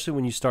 especially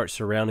when you start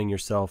surrounding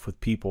yourself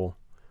with people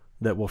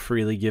that will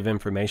freely give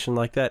information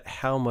like that,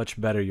 how much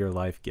better your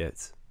life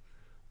gets,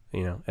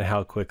 you know, and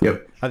how quickly.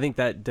 I think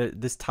that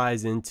this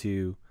ties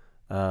into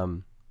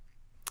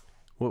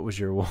what was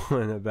your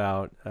one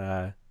about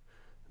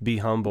be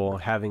humble,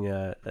 having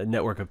a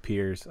network of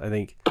peers. I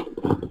think,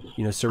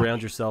 you know,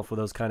 surround yourself with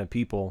those kind of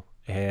people,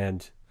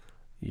 and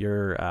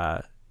you're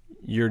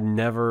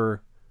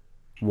never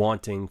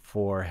wanting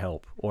for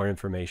help or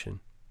information,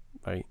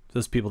 right?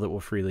 Those people that will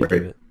freely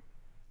give it.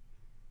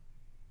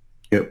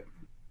 Yep.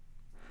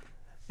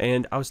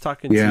 And I was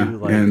talking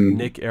to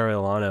Nick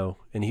Arellano,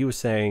 and he was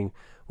saying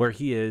where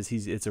he is,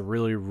 it's a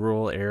really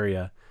rural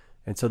area,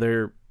 and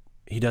so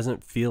he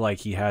doesn't feel like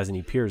he has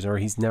any peers, or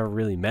he's never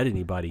really met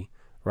anybody,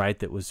 right,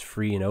 that was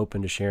free and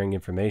open to sharing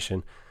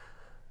information.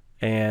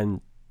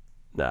 And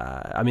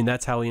I mean,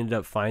 that's how he ended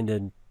up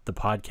finding the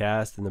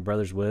podcast and the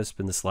Brothers Wisp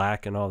and the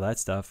Slack and all that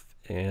stuff.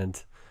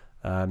 And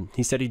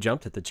he said he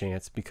jumped at the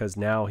chance because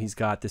now he's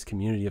got this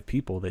community of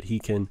people that he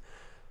can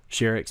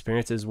share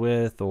experiences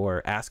with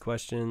or ask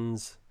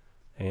questions.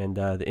 And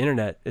the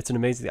internet, it's an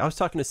amazing thing. I was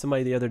talking to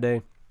somebody the other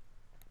day.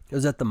 It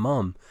was at the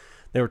Mum.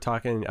 They were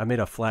talking, I made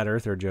a flat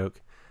earther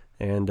joke.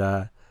 And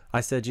I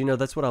said, you know,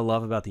 that's what I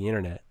love about the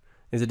internet,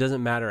 is it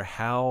doesn't matter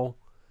how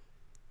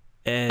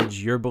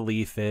edge your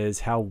belief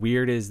is, how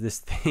weird is this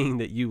thing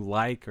that you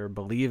like or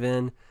believe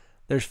in.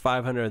 There's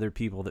 500 other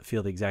people that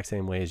feel the exact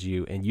same way as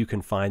you, and you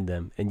can find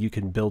them and you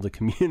can build a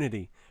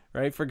community,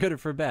 right? For good or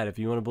for bad. If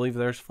you want to believe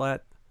the Earth's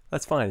flat,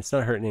 that's fine. It's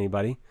not hurting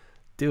anybody.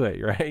 Do it,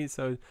 right?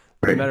 So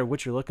no matter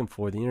what you're looking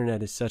for, the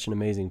internet is such an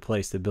amazing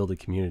place to build a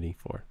community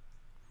for.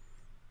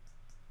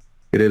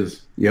 It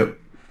is. Yep.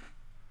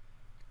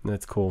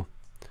 That's cool.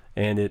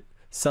 And it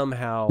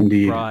somehow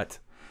brought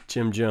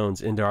Jim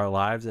Jones into our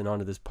lives and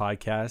onto this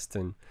podcast,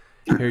 and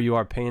here you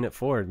are paying it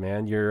forward,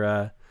 man.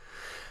 You're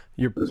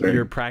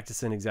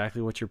practicing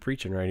exactly what you're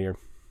preaching right here.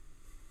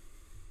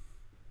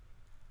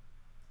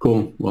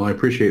 Cool. Well, I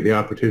appreciate the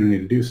opportunity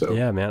to do so.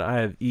 Yeah, man. I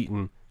have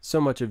eaten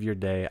so much of your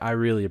day. I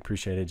really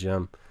appreciate it,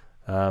 Jim.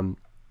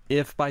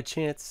 If by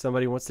chance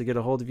somebody wants to get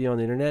a hold of you on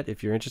the internet,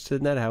 if you're interested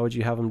in that, how would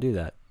you have them do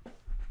that?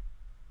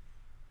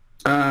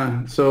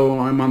 So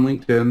I'm on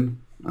LinkedIn.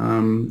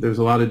 There's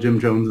a lot of Jim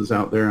Joneses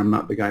out there. I'm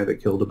not the guy that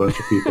killed a bunch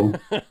of people.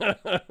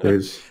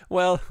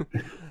 Well,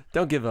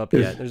 don't give up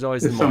yet. There's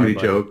always so many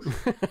jokes.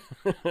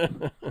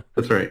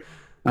 That's right.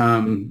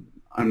 I'm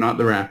not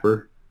the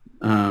rapper.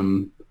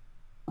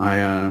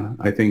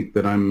 I think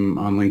that I'm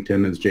on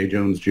LinkedIn as J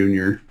Jones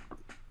Jr.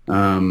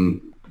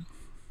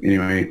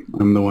 Anyway,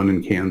 I'm the one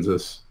in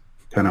Kansas.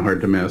 Kind of hard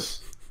to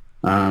miss.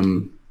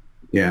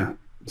 Yeah.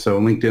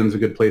 So LinkedIn's a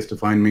good place to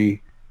find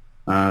me.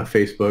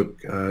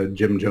 Facebook,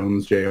 Jim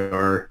Jones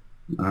Jr.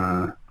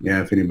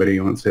 Yeah, if anybody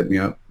wants to hit me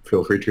up,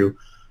 feel free to.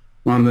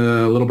 I'm on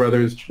the Little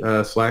Brothers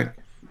Slack.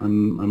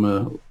 I'm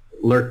a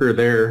lurker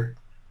there.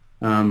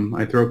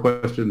 I throw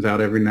questions out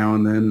every now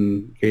and then,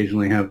 and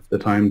occasionally have the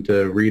time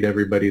to read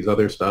everybody's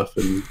other stuff,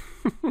 and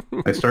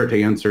I start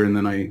to answer, and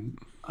then I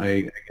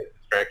get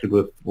distracted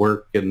with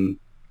work, and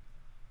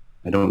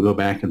I don't go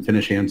back and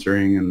finish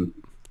answering. And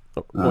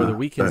or the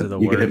weekends are the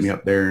worst. You can hit me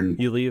up there, and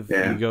you leave,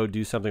 you go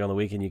do something on the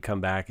weekend, you come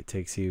back, it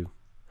takes you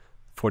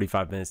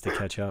 45 minutes to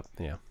catch up.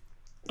 Yeah,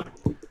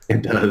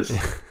 it does.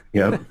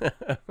 Yep.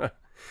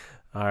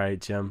 All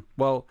right, Jim.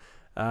 Well,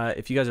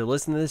 if you guys are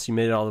listening to this, you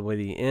made it all the way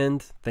to the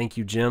end. Thank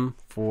you, Jim,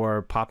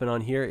 for popping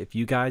on here. If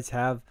you guys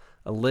have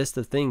a list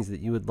of things that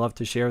you would love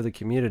to share with the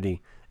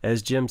community,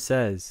 as Jim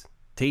says,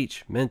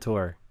 teach,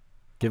 mentor,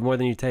 give more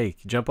than you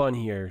take. Jump on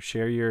here,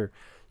 share your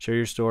Share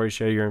your story,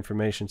 share your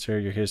information, share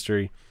your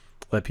history.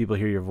 Let people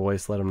hear your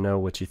voice. Let them know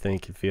what you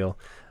think and feel.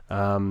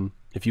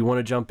 If you want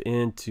to jump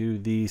into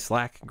the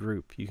Slack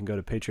group, you can go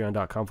to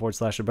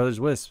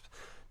patreon.com/TheBrothersWISP.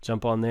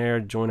 Jump on there,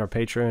 join our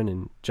Patreon,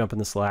 and jump in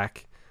the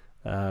Slack.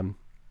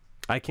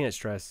 I can't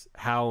stress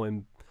how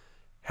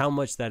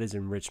much that has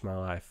enriched my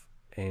life,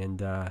 and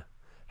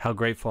how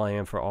grateful I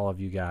am for all of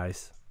you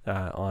guys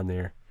on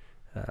there.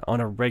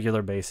 On a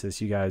regular basis,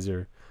 you guys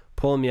are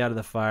pulling me out of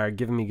the fire,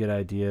 giving me good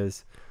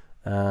ideas,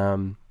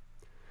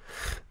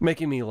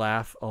 making me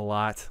laugh a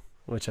lot,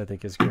 which I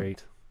think is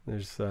great.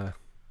 There's a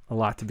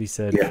lot to be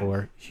said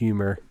for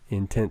humor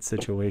in tense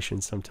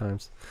situations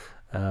sometimes.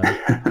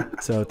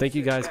 So thank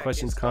you guys.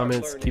 Questions,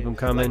 comments, keep them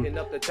coming, and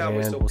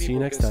we'll see you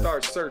next time.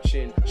 Start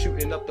searching,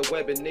 shooting up the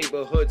web in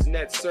neighborhoods,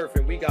 net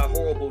surfing. We got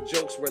horrible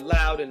jokes, we're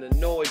loud and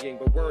annoying,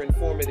 but we're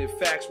informative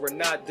facts, we're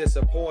not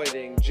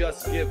disappointing.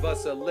 Just give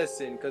us a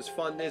listen, cause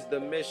fun is the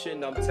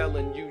mission. I'm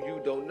telling you,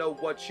 you don't know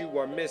what you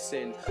are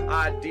missing.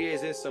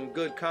 Ideas and some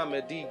good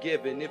comedy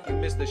given. If you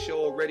missed the show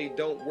already,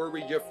 don't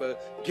worry, you're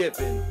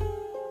forgiven.